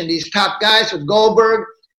Nash and these top guys with Goldberg.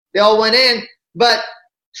 They all went in. But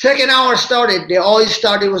second hour started, they always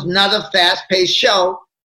started with another fast-paced show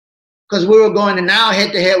because we were going to now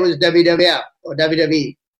head-to-head with WWF or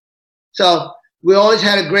WWE. So we always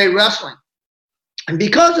had a great wrestling. And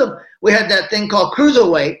because of we had that thing called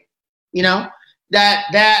Cruiserweight,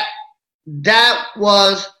 that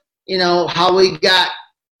was, how we got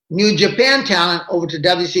New Japan talent over to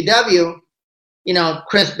WCW,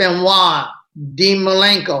 Chris Benoit, Dean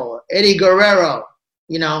Malenko, Eddie Guerrero,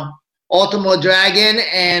 Ultimo Dragon,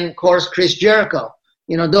 and of course Chris Jericho.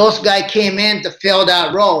 Those guys came in to fill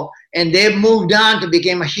that role, and they moved on to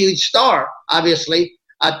become a huge star, obviously,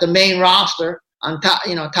 at the main roster on top,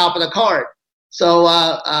 top of the card. So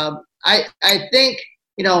I think,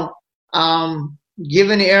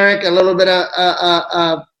 giving Eric a little bit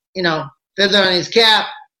of feather on his cap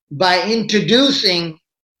by introducing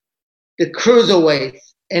the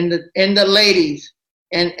cruiserweights and the ladies,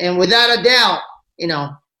 and without a doubt,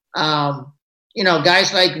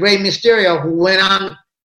 guys like Rey Mysterio, who went on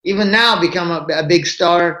even now become a big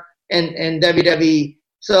star in WWE.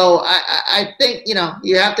 So I think you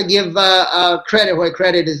have to give credit where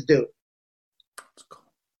credit is due.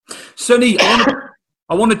 Sonny, I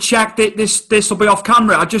I want to check that this will be off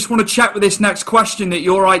camera. I just want to check with this next question that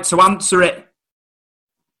you're right to answer it.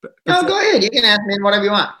 No, go ahead. You can ask me whatever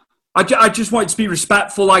you want. I just wanted to be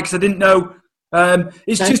respectful, like, because I didn't know.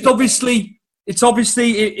 It's just obviously,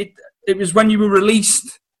 it was when you were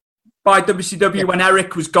released by WCW when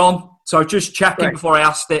Eric was gone. So I was just checking before I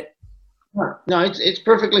asked it. No, it's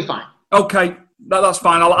perfectly fine. Okay, that's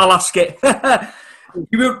fine. I'll ask it.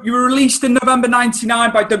 You were released in November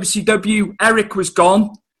 '99 by WCW. Eric was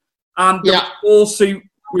gone, and there was a lawsuit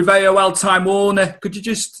with AOL Time Warner. Could you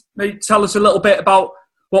just maybe tell us a little bit about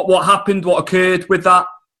what happened, what occurred with that?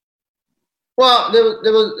 Well, there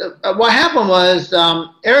was what happened was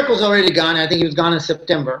Eric was already gone. I think he was gone in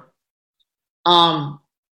September. I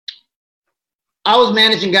was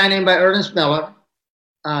managing a guy named by Ernest Miller,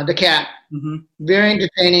 the Cat. Mm-hmm. Very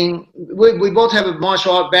entertaining. We both have a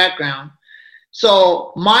martial art background.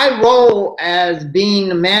 So my role as being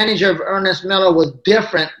the manager of Ernest Miller was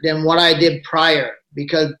different than what I did prior,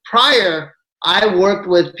 because prior I worked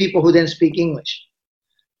with people who didn't speak English.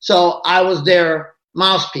 So I was their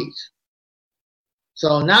mouthpiece.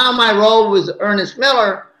 So now my role with Ernest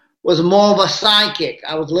Miller was more of a sidekick.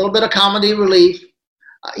 I was a little bit of comedy relief.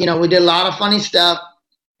 We did a lot of funny stuff,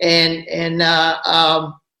 and we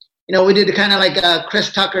did the kind of like a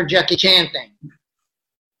Chris Tucker, Jackie Chan thing.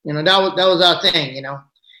 That was our thing,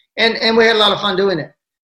 and we had a lot of fun doing it.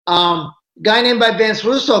 Guy named by Vince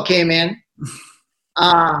Russo came in,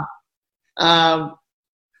 and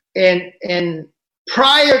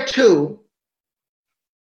prior to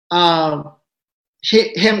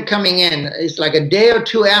him coming in, it's like a day or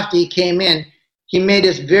two after he came in, he made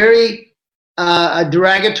this very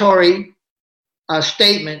derogatory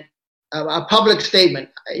statement, a public statement.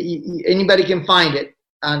 Anybody can find it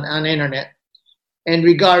on the internet. In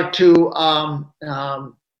regard to, I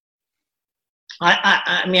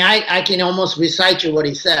can almost recite you what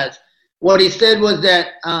he says. What he said was that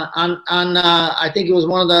I think it was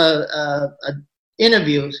one of the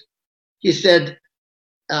interviews, he said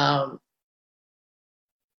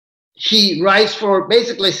he writes for,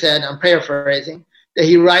 basically said, I'm paraphrasing, that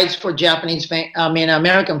he writes for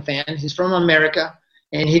American fans. He's from America,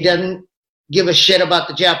 and he doesn't give a shit about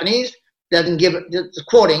the Japanese, doesn't give a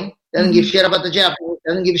shit about the Japanese,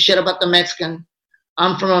 doesn't give a shit about the Mexican.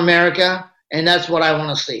 I'm from America, and that's what I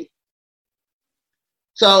want to see.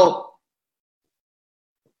 So,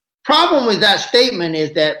 problem with that statement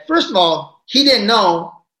is that, first of all, he didn't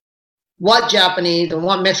know what Japanese and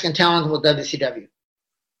what Mexican talent was WCW.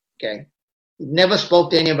 Okay? He never spoke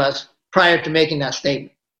to any of us prior to making that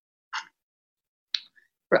statement.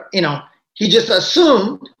 He just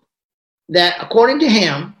assumed that, according to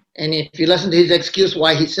him, and if you listen to his excuse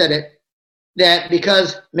why he said it, that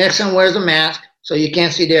because Mexican wears a mask, so you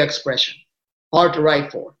can't see their expression. Hard to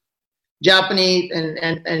write for. Japanese, and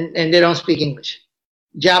they don't speak English.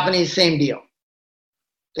 Japanese, same deal.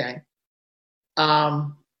 Okay?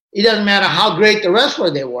 It doesn't matter how great the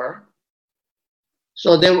wrestler they were,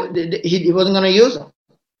 so he wasn't going to use them.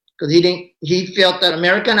 Because he felt that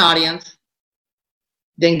American audience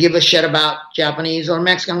didn't give a shit about Japanese or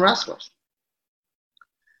Mexican wrestlers.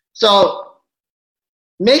 So,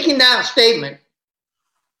 making that statement,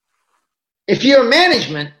 if you're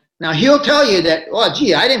management, now he'll tell you that, oh,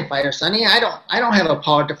 gee, I didn't fire Sonny. I don't have a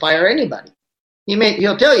power to fire anybody.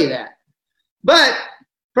 He'll tell you that. But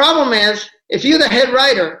problem is, if you're the head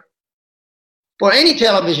writer for any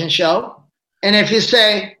television show, and if you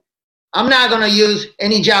say, I'm not going to use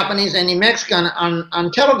any Japanese, any Mexican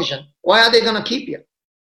on television, why are they going to keep you?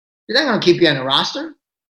 They're not going to keep you on the roster,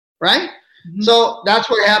 right? Mm-hmm. So that's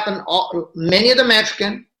what happened. Many of the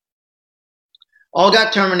Mexican all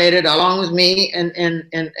got terminated, along with me and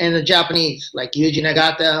the Japanese, like Yuji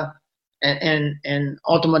Nagata and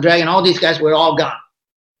Ultimo Dragon. All these guys were all gone.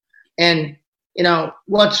 And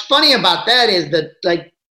what's funny about that is that,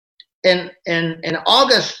 like, in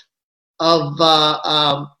August of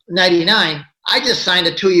 '99, I just signed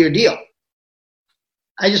a 2-year deal.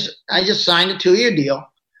 I just signed a 2-year deal,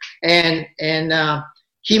 and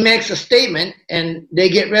he makes a statement, and they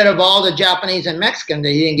get rid of all the Japanese and Mexican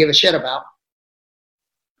that he didn't give a shit about.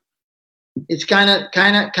 It's kind of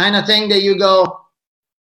thing that you go,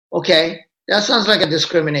 okay, that sounds like a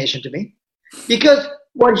discrimination to me, because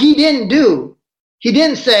what he didn't do, he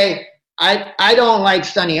didn't say, I don't like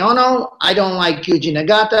Sonny Onoo, I don't like Yuji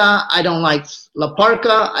Nagata, I don't like La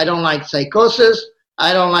Parka, I don't like Psychosis,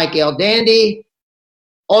 I don't like El Dandy.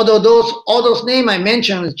 Although all those names I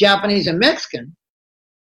mentioned is Japanese and Mexican,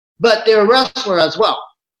 but they're a wrestler as well.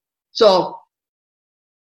 So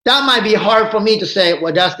that might be hard for me to say,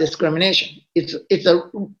 well, that's discrimination. It's a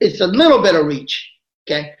little bit of reach.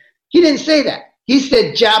 Okay, he didn't say that. He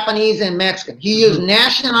said Japanese and Mexican. He used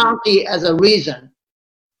nationality as a reason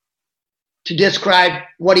to describe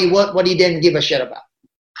what he didn't give a shit about.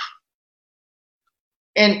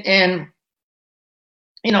 And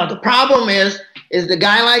you know, the problem is the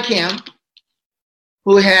guy like him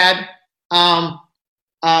who had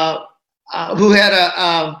a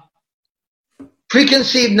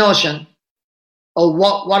preconceived notion of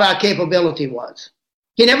what our capability was.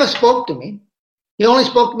 He never spoke to me. He only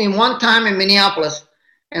spoke to me one time in Minneapolis,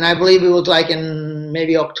 and I believe it was like in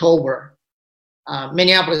maybe October.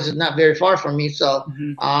 Minneapolis is not very far from me, so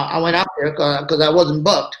I went up there because I wasn't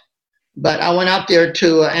booked. But I went up there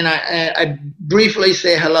and I briefly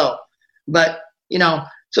say hello. But, you know,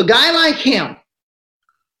 so a guy like him,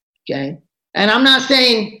 okay, and I'm not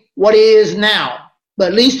saying what he is now, but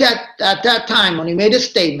at least at that time when he made a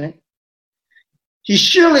statement, he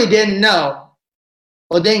surely didn't know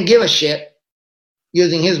or didn't give a shit,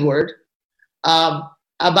 using his word,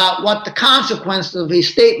 about what the consequence of his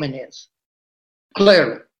statement is,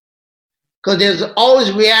 clearly. Because there's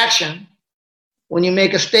always reaction when you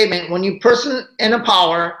make a statement. When you person in the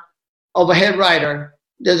power of a head writer,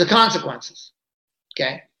 there's a consequences,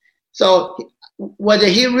 okay? So whether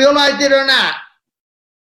he realized it or not,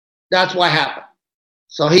 that's what happened.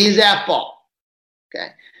 So he's at fault,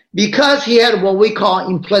 okay? Because he had what we call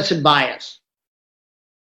implicit bias,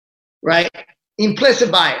 right? Implicit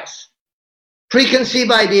bias,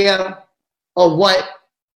 preconceived idea of what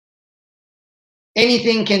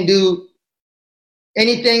anything can do,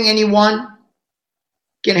 anything, anyone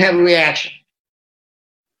can have a reaction.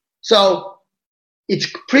 So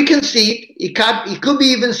it's preconceived. It could be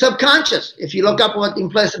even subconscious. If you look up what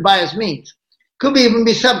implicit bias means, could even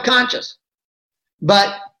be subconscious.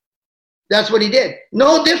 But that's what he did.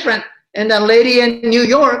 No different than that lady in New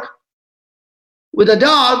York with a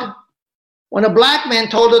dog. When a black man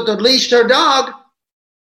told her to leash her dog,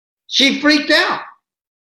 she freaked out.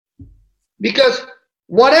 Because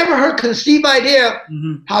whatever her conceived idea,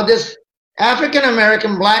 how this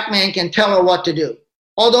African-American black man can tell her what to do.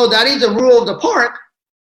 Although that is the rule of the park,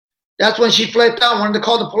 that's when she flipped out, wanted to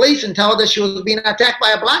call the police and tell her that she was being attacked by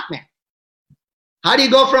a black man. How do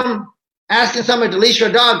you go from asking somebody to leash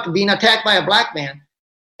your dog to being attacked by a black man?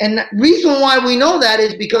 And the reason why we know that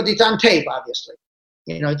is because it's on tape, obviously.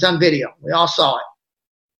 You know, it's on video. We all saw it.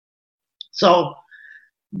 So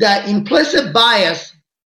that implicit bias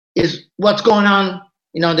is what's going on,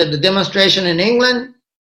 you know, the demonstration in England,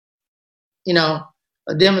 you know,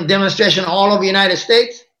 a demonstration all over the United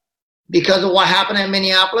States because of what happened in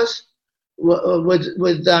Minneapolis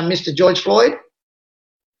with Mr. George Floyd.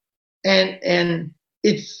 And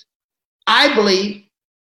it's, I believe,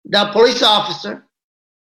 that police officer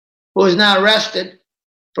who is now arrested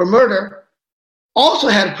for murder also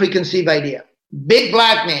had a preconceived idea. Big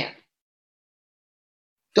black man.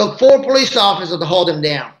 Took 4 police officers to hold him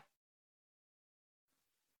down.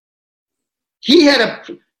 He had a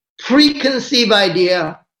preconceived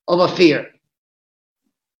idea of a fear.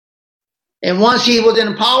 And once he was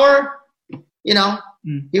in power, you know,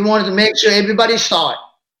 he wanted to make sure everybody saw it.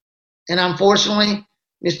 And unfortunately,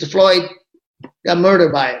 Mr. Floyd got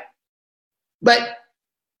murdered by it. But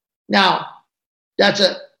now,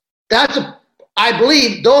 I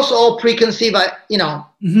believe those are all preconceived, you know,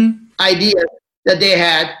 ideas that they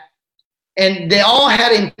had, and they all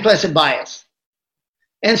had implicit bias.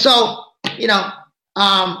 And so, you know,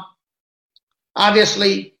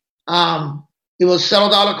 obviously, it was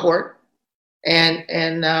settled out of court, and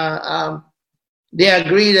they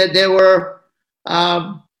agreed that there was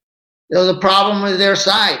a problem with their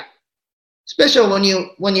side, especially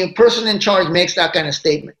when you person in charge makes that kind of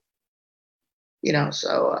statement. You know,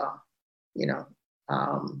 so you know,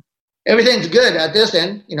 everything's good at this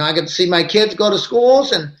end. You know, I get to see my kids go to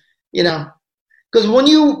schools, and you know, because when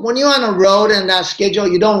you're on a road and that schedule,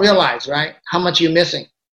 you don't realize, right, how much you're missing.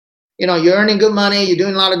 You know, you're earning good money, you're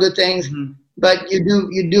doing a lot of good things, but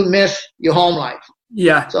you do miss your home life.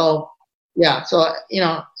 Yeah. So yeah, so you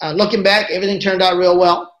know, looking back, everything turned out real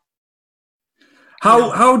well.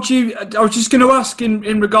 How do you? I was just going to ask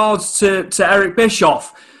in regards to Eric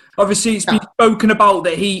Bischoff. Obviously, it's been spoken about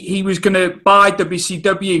that he was going to buy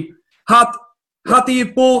WCW. Had he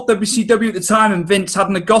have bought WCW at the time and Vince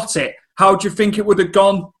hadn't have got it, how do you think it would have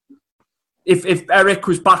gone if Eric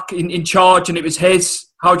was back in charge and it was his?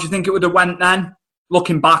 How do you think it would have went then?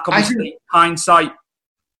 Looking back, obviously, hindsight.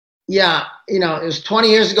 Yeah, you know, it was 20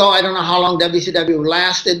 years ago. I don't know how long WCW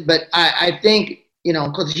lasted, but I think, you know,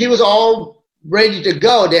 because he was all ready to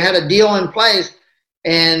go. They had a deal in place,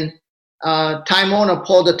 and Time Warner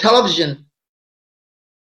pulled the television.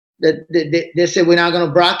 They said, we're not going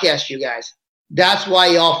to broadcast you guys. That's why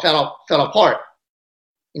y'all fell apart.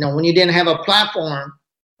 when you didn't have a platform,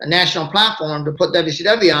 a national platform to put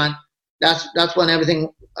WCW on, that's when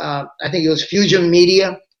everything, I think it was Fusion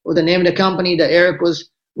Media was the name of the company that Eric was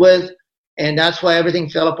with, and that's why everything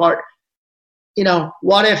fell apart.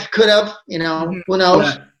 What if, could have, who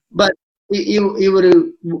knows? Yeah. But you would have,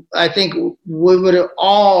 I think we would have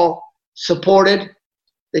all supported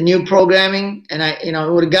the new programming, and we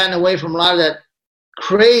would have gotten away from a lot of that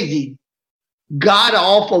crazy,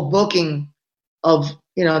 god-awful booking of,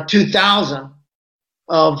 2000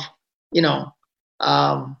 of,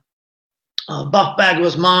 Buff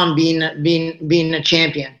Bagwell's mom being a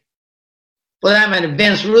champion. For that matter,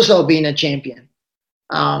 Vince Russo being a champion.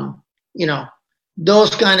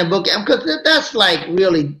 Those kind of bookings, because that's like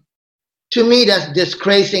really, to me, that's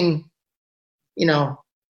disgracing,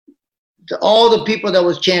 all the people that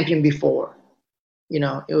was champion before.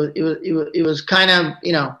 It was kind of,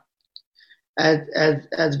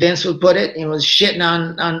 as Vince would put it, it was shitting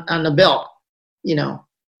on the belt,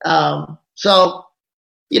 So,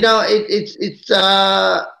 it's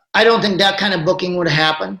I don't think that kind of booking would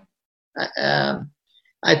happen. I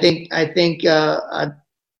think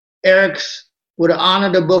Eric's would have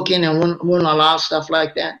honored the booking and wouldn't allow stuff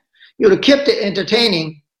like that. He would have kept it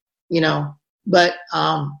entertaining, but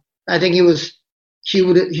I think he would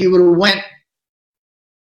have went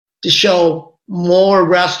to show more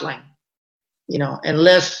wrestling, and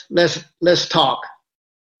less talk.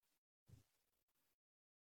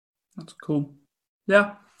 That's cool.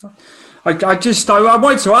 Yeah. I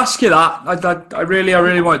wanted to ask you that. I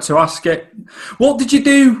really wanted to ask it. What did you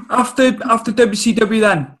do after WCW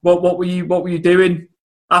then? What were you doing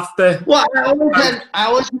after? Well, I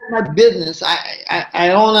always had my business. I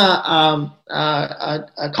own a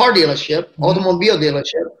car dealership, automobile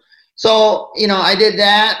dealership. So I did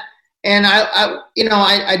that, and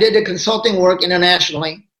I did the consulting work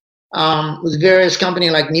internationally. With various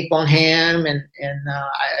companies like Nippon Ham, and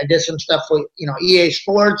I did some stuff for EA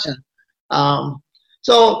Sports, and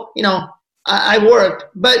so I worked,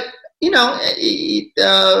 but you got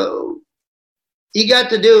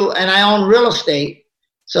to do, and I own real estate,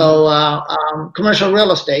 so commercial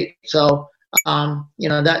real estate, so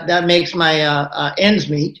that makes my ends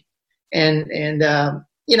meet, and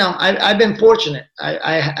I've been fortunate.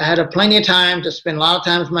 I had plenty of time to spend a lot of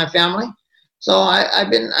time with my family. So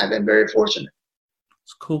I've been very fortunate.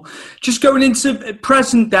 That's cool. Just going into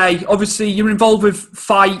present day, obviously you're involved with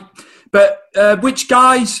Fight, but which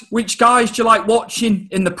guys do you like watching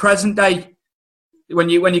in the present day when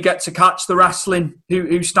you get to catch the wrestling?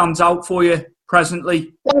 Who stands out for you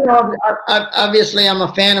presently? Well, obviously I'm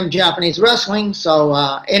a fan of Japanese wrestling, so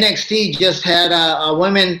NXT just had a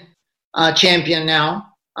women champion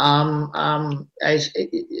now. If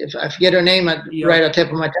I forget her name, right on the tip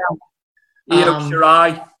of my tongue.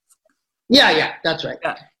 Shirai. Yeah, that's right.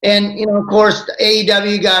 Yeah. And of course, the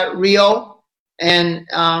AEW got Rio, and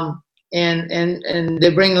they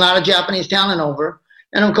bring a lot of Japanese talent over.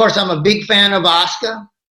 And of course, I'm a big fan of Asuka.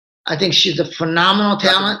 I think she's a phenomenal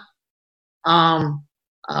talent. And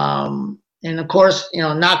of course,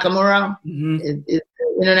 Nakamura is an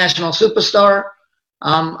international superstar.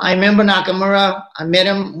 I remember Nakamura. I met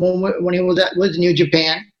him when he was with New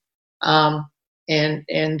Japan.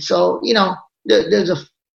 And so,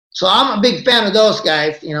 so I'm a big fan of those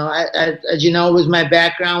guys, as you know, was my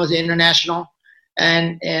background was international.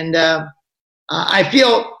 And I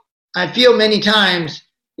feel many times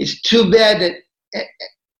it's too bad that,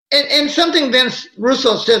 and something Vince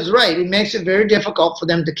Russo says right, it makes it very difficult for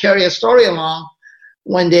them to carry a story along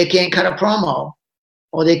when they can't cut a promo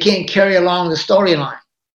or they can't carry along the storyline,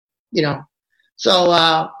 So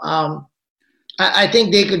I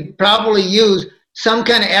think they could probably use some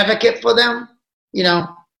kind of advocate for them,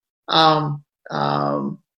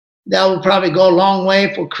 that would probably go a long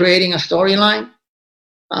way for creating a storyline,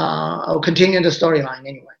 or continue the storyline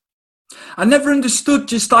anyway. I never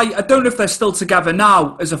understood. I don't know if they're still together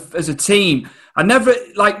now as a team. I never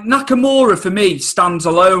Nakamura for me stands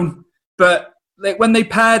alone, but when they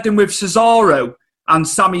paired him with Cesaro and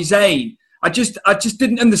Sami Zayn, I just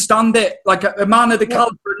didn't understand it. Like a man of the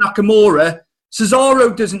caliber of Nakamura.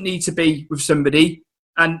 Cesaro doesn't need to be with somebody.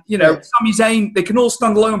 And, Sami Zayn, they can all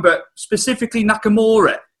stand alone, but specifically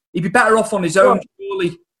Nakamura, he'd be better off on his own,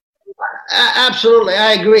 surely. Absolutely,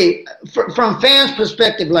 I agree. From fans'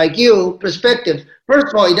 perspective, first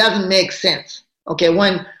of all, it doesn't make sense. Okay,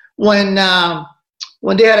 when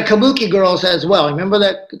they had a Kabuki girls as well, remember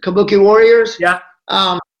that Kabuki Warriors? Yeah.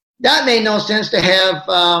 That made no sense to have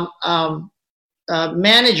a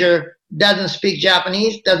manager doesn't speak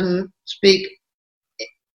Japanese, doesn't speak,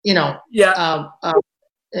 and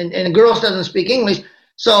the girls doesn't speak English.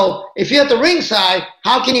 So if you're at the ringside,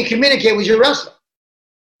 how can you communicate with your wrestler?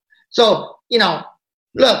 So,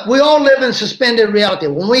 look, we all live in suspended reality.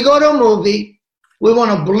 When we go to a movie, we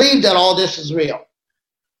want to believe that all this is real.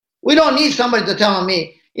 We don't need somebody to tell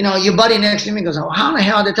me, your buddy next to me goes, oh, how in the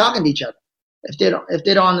hell are they talking to each other if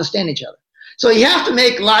they don't understand each other? So you have to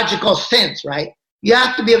make logical sense, right? You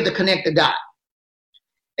have to be able to connect the dot.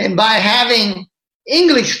 And by having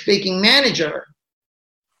English-speaking manager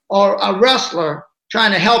or a wrestler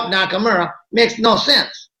trying to help Nakamura makes no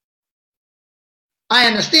sense. I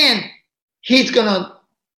understand he's going to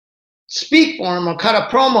speak for him or cut a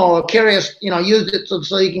promo or carry us, use it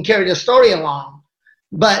so you can carry the story along.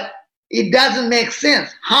 But it doesn't make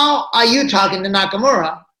sense. How are you talking to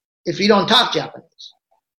Nakamura if you don't talk Japanese?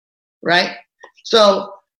 Right?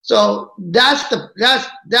 So that's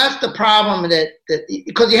the problem that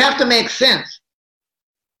because you have to make sense.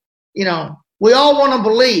 We all want to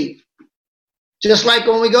believe. Just like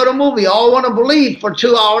when we go to a movie, all want to believe for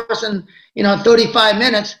 2 hours and 35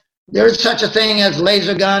 minutes. There's such a thing as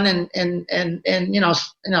laser gun and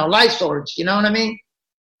light swords. You know what I mean?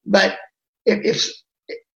 But if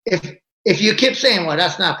you keep saying, well,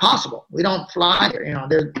 that's not possible. We don't fly here.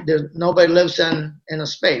 There's nobody lives in a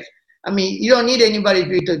space. I mean, you don't need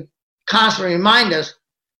anybody to constantly remind us,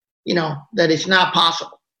 that it's not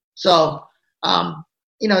possible. So,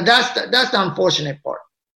 that's the unfortunate part.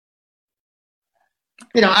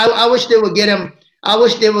 I wish they would get him. I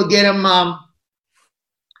wish they would get him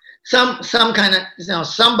some kind of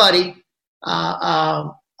somebody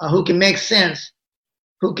who can make sense,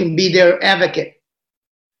 who can be their advocate,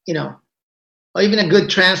 or even a good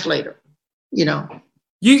translator,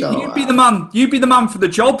 You'd be the man. You'd be the man for the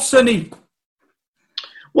job, Sonny.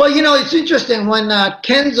 Well, it's interesting when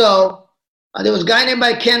Kenzo, there was a guy named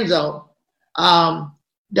Kenzo,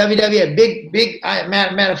 WWE, big.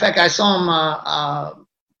 Matter of fact, I saw him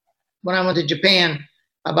when I went to Japan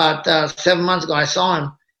about 7 months ago. I saw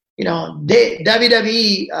him.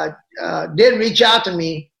 WWE did reach out to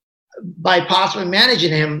me by possibly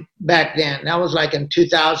managing him back then. That was like in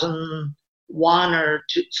 2001 or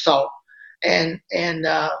two, so. And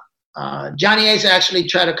Johnny Ace actually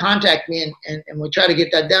tried to contact me and we tried to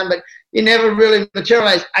get that done, but it never really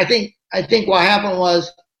materialized. I think what happened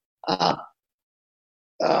was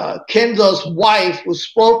Kenzo's wife, who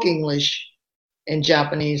spoke English and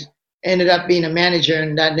Japanese, ended up being a manager,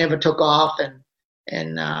 and that never took off.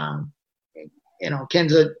 And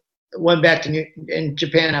Kenzo went back in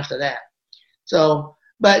Japan after that. So,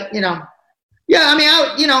 but yeah, I mean,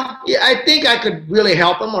 I think I could really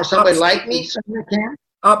help him, or somebody like me. Somebody can.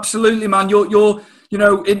 Absolutely, man. You're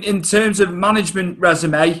in terms of management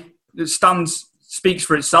resume, it speaks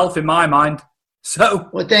for itself in my mind. So,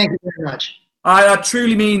 well, thank you very much. I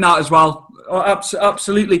truly mean that as well. Oh,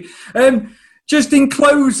 absolutely. Just in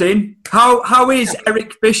closing, how is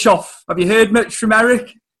Eric Bischoff? Have you heard much from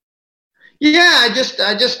Eric? Yeah, I just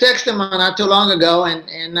texted him not too long ago, and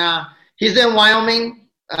he's in Wyoming.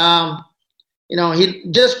 He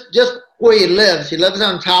just where he lives. He lives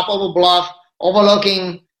on top of a bluff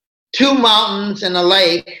overlooking two mountains and a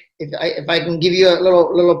lake. If I can give you a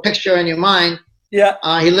little picture in your mind. Yeah.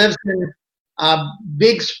 He lives in a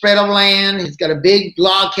big spread of land. He's got a big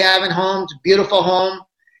log cabin home. It's a beautiful home.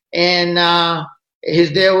 And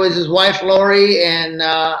he's there with his wife, Lori, and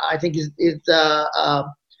I think he's a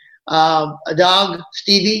dog,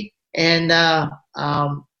 Stevie. And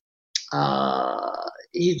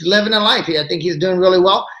he's living a life. I think he's doing really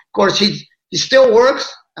well. Of course, he still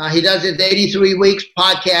works. He does his 83 Weeks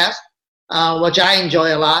podcast, which I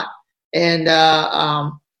enjoy a lot. And I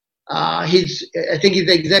think he's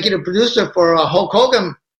the executive producer for a Hulk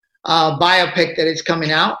Hogan biopic that is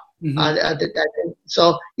coming out. Mm-hmm.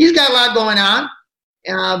 So he's got a lot going on,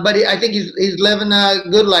 but I think he's living a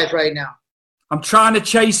good life right now. I'm trying to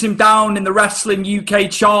chase him down in the Wrestling UK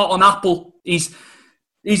chart on Apple. He's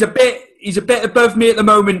a bit above me at the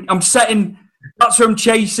moment. That's who I'm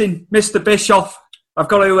chasing, Mr. Bischoff. I've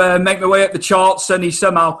got to make my way up the charts, Sonny,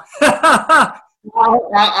 somehow.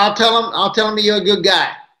 I'll tell him you're a good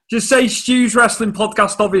guy. Just say Stu's Wrestling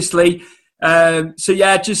Podcast, obviously. So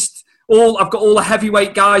yeah, I've got all the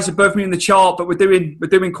heavyweight guys above me in the chart, but we're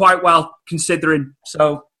doing quite well considering.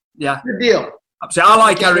 So yeah, good deal. Absolutely. I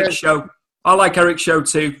like Eric's show. I like Eric's show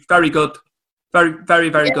too. Very good. Very, very,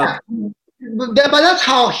 very good. But that's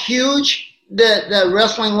how huge the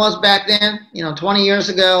wrestling was back then. 20 years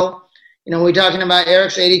ago. We're talking about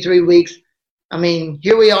Eric's 83 Weeks. I mean,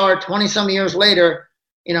 here we are 20-some years later.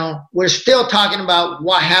 We're still talking about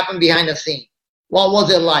what happened behind the scene. What was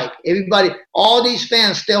it like? Everybody, all these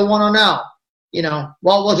fans still want to know,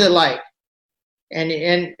 what was it like? And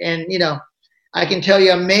I can tell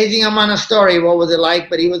you amazing amount of story. What was it like?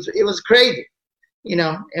 But it was crazy. You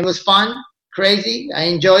know, it was fun, crazy. I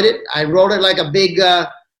enjoyed it. I rode it like a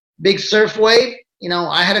big surf wave. You know,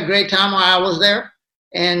 I had a great time while I was there,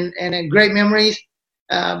 and great memories.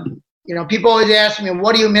 You know, people always ask me,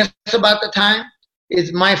 what do you miss about the time?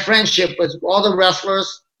 It's my friendship with all the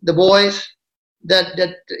wrestlers, the boys,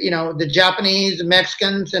 that you know, the Japanese, the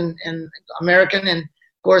Mexicans, and American, and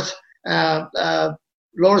of course,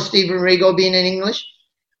 Lord Steven Rigo being in English.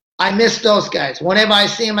 I miss those guys. Whenever I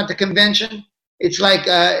see them at the convention, it's like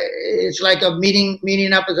a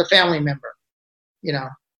meeting up as a family member, you know.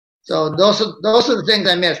 So those are the things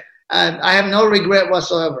I miss. I have no regret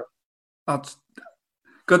whatsoever. That's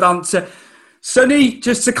good answer. Sonny,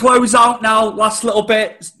 just to close out now, last little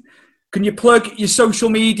bit, can you plug your social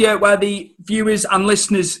media where the viewers and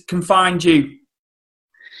listeners can find you?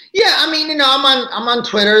 Yeah, I mean, you know, I'm on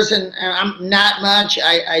Twitters, and I'm not much.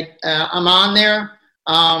 I'm on there,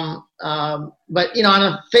 but you know,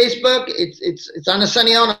 on Facebook, it's on the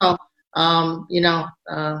Sonny Onoo. You know,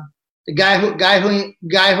 the guy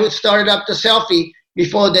who started up the selfie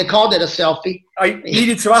before they called it a selfie. I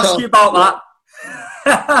needed to ask you about that.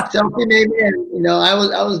 Selfie made man. You know, I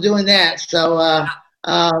was doing that. So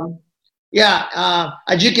as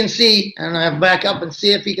you can see, and I back up and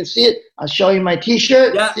see if you can see it. I'll show you my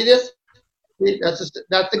T-shirt. Yeah. See this? That's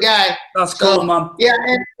the guy. That's cool, man. Yeah,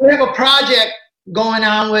 and we have a project going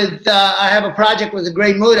on with. I have a project with the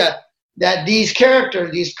Great Muda that these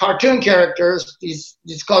characters, these cartoon characters, these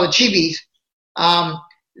called the chibis.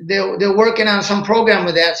 They're working on some program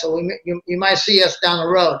with that, so you might see us down the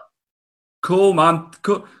road. Cool, man.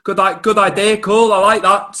 Good idea. Cool. I like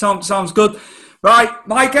that. Sounds good. Right,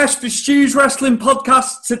 my guest for Stu's Wrestling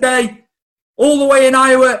Podcast today, all the way in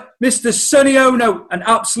Iowa, Mr. Sonny Onoo. An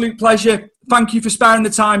absolute pleasure. Thank you for sparing the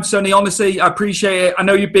time, Sonny. Honestly, I appreciate it. I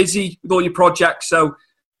know you're busy with all your projects, so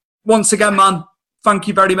once again, man, thank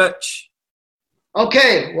you very much.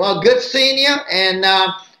 Okay, well, good seeing you, and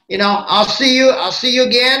you know, I'll see you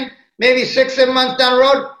again, maybe 6-7 months down the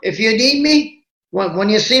road. If you need me, when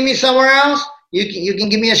you see me somewhere else, you can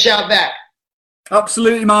give me a shout back.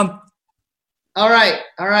 Absolutely, man. All right.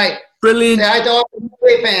 Brilliant. Say hi to all the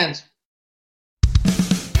great fans.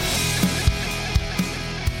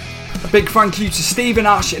 A big thank you to Stephen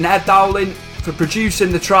Ash and Ed Dowling for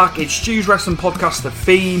producing the track. It's Stu's Wrestling Podcast, the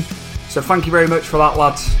theme. So thank you very much for that,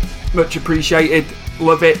 lads. Much appreciated.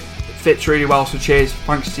 Love it. It fits really well, so cheers.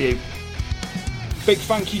 Thanks to you. Big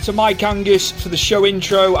thank you to Mike Angus for the show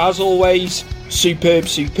intro, as always. Superb.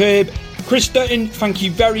 Chris Dutton, thank you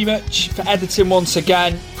very much for editing once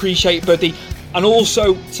again. Appreciate it, buddy. And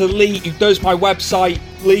also to Lee, who does my website.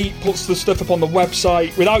 Lee puts the stuff up on the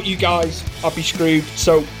website. Without you guys, I'd be screwed.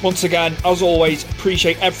 So once again, as always,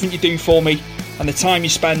 appreciate everything you do for me and the time you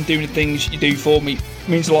spend doing the things you do for me. It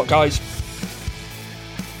means a lot, guys.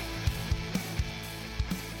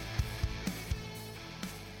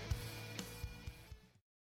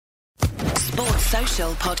 Sports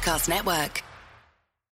Social Podcast Network.